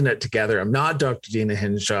holding it together. I'm not Dr. Deena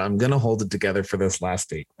Hinshaw. I'm going to hold it together for this last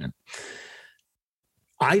statement.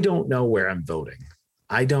 I don't know where I'm voting.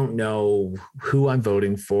 I don't know who I'm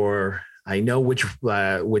voting for. I know which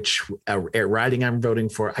riding I'm voting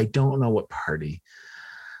for. I don't know what party.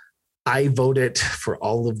 I voted for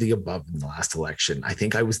all of the above in the last election. I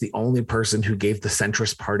think I was the only person who gave the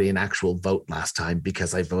centrist party an actual vote last time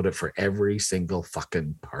because I voted for every single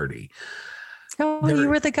fucking party. Oh, you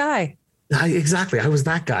were the guy. Exactly. I was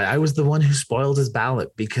that guy. I was the one who spoiled his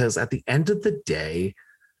ballot because at the end of the day,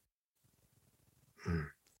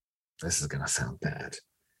 this is going to sound bad.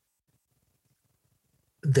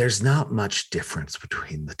 There's not much difference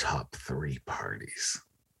between the top three parties.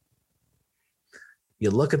 You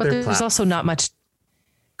look at their platform. There's also not much.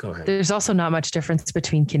 Go ahead. There's also not much difference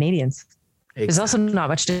between Canadians. Exactly. There's also not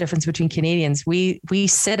much difference between Canadians. We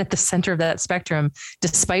sit at the center of that spectrum,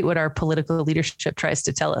 despite what our political leadership tries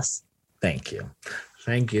to tell us. Thank you.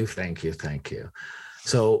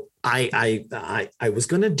 So I was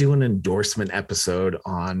going to do an endorsement episode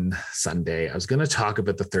on Sunday. I was going to talk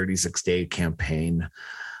about the 36-day campaign,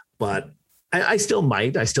 but I still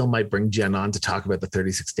might bring Jen on to talk about the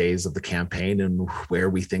 36 days of the campaign and where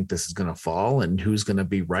we think this is going to fall and who's going to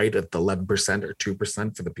be right at the 11% or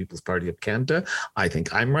 2% for the People's Party of Canada. I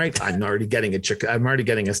think I'm right. I'm already getting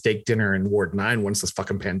a steak dinner in Ward 9 once this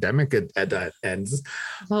fucking pandemic ends.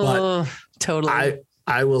 Oh, but totally.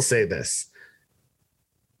 I will say this.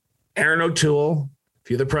 Erin O'Toole,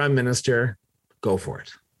 if you're the Prime Minister, go for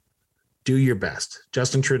it. Do your best.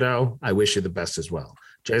 Justin Trudeau, I wish you the best as well.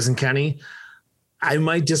 Jason Kenney, I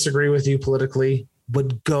might disagree with you politically,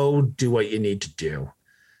 but go do what you need to do.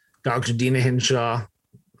 Dr. Deena Hinshaw,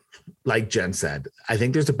 like Jen said, I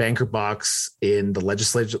think there's a banker box in the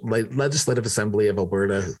Legislative Assembly of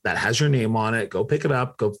Alberta that has your name on it. Go pick it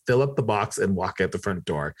up, go fill up the box and walk out the front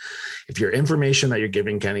door. If your information that you're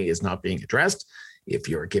giving Kenney is not being addressed, if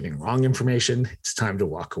you're giving wrong information, it's time to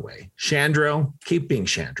walk away. Shandro, keep being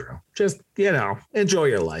Shandro. Just, enjoy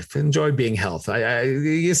your life. Enjoy being healthy.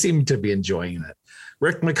 You seem to be enjoying it.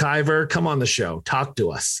 Rick McIver, come on the show. Talk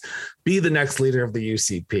to us. Be the next leader of the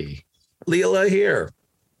UCP. Leela here.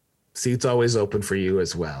 seat's always open for you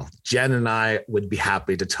as well. Jen and I would be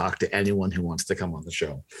happy to talk to anyone who wants to come on the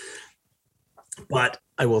show. But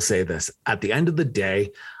I will say this, at the end of the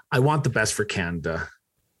day, I want the best for Canada.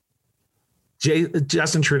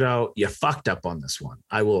 Justin Trudeau, you fucked up on this one.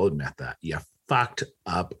 I will admit that. You fucked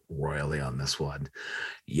up royally on this one.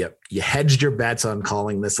 You hedged your bets on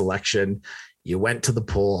calling this election. You went to the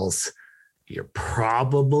polls. You're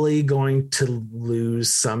probably going to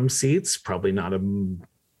lose some seats. You're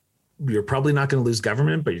probably not going to lose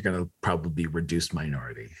government, but you're going to probably be reduced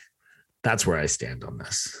minority. That's where I stand on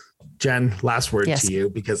this. Jen, last word to you,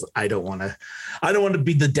 because I don't want to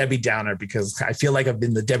be the Debbie Downer, because I feel like I've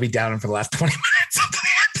been the Debbie Downer for the last 20 minutes of the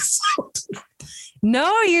episode.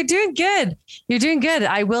 No, you're doing good. You're doing good.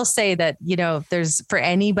 I will say that, there's, for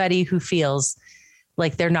anybody who feels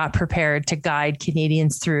like they're not prepared to guide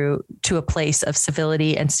Canadians through to a place of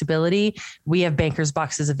civility and stability, we have Bankers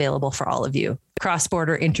Boxes available for all of you.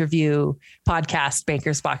 Cross-border interview podcast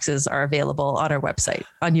Bankers Boxes are available on our website,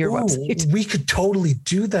 on your website. We could totally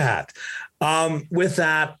do that. With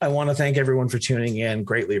that, I want to thank everyone for tuning in.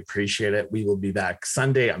 Greatly appreciate it. We will be back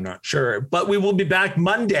Sunday. I'm not sure, but we will be back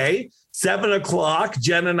Monday, 7:00.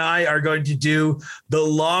 Jen and I are going to do the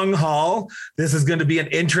long haul. This is going to be an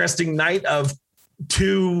interesting night of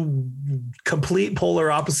two complete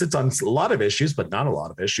polar opposites on a lot of issues, but not a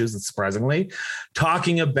lot of issues, surprisingly.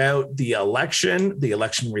 Talking about the election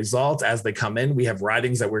results as they come in. We have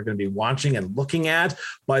ridings that we're going to be watching and looking at.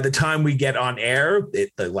 By the time we get on air,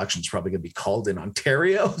 the election's probably going to be called in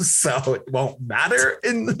Ontario, so it won't matter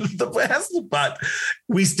in the West, but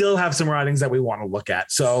we still have some ridings that we want to look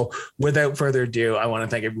at. So without further ado, I want to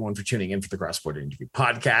thank everyone for tuning in for the Cross Border Interview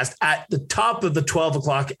Podcast. At the top of the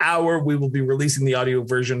 12:00 hour, we will be releasing the audio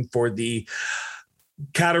version for the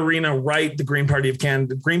Katarina Wright, the Green Party of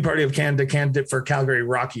Canada candidate for Calgary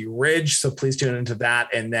Rocky Ridge. So please tune into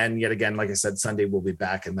that. And then yet again, like I said, Sunday we'll be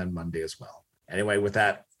back, and then Monday as well. Anyway,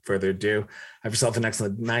 without further ado, have yourself an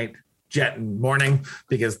excellent night, morning,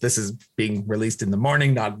 because this is being released in the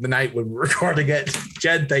morning, not the night when we're recording it.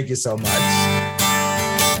 Jed, thank you so much.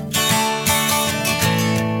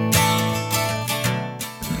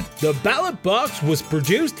 The Ballot Box was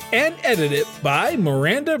produced and edited by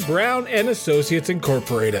Miranda Brown and Associates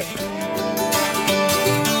Incorporated.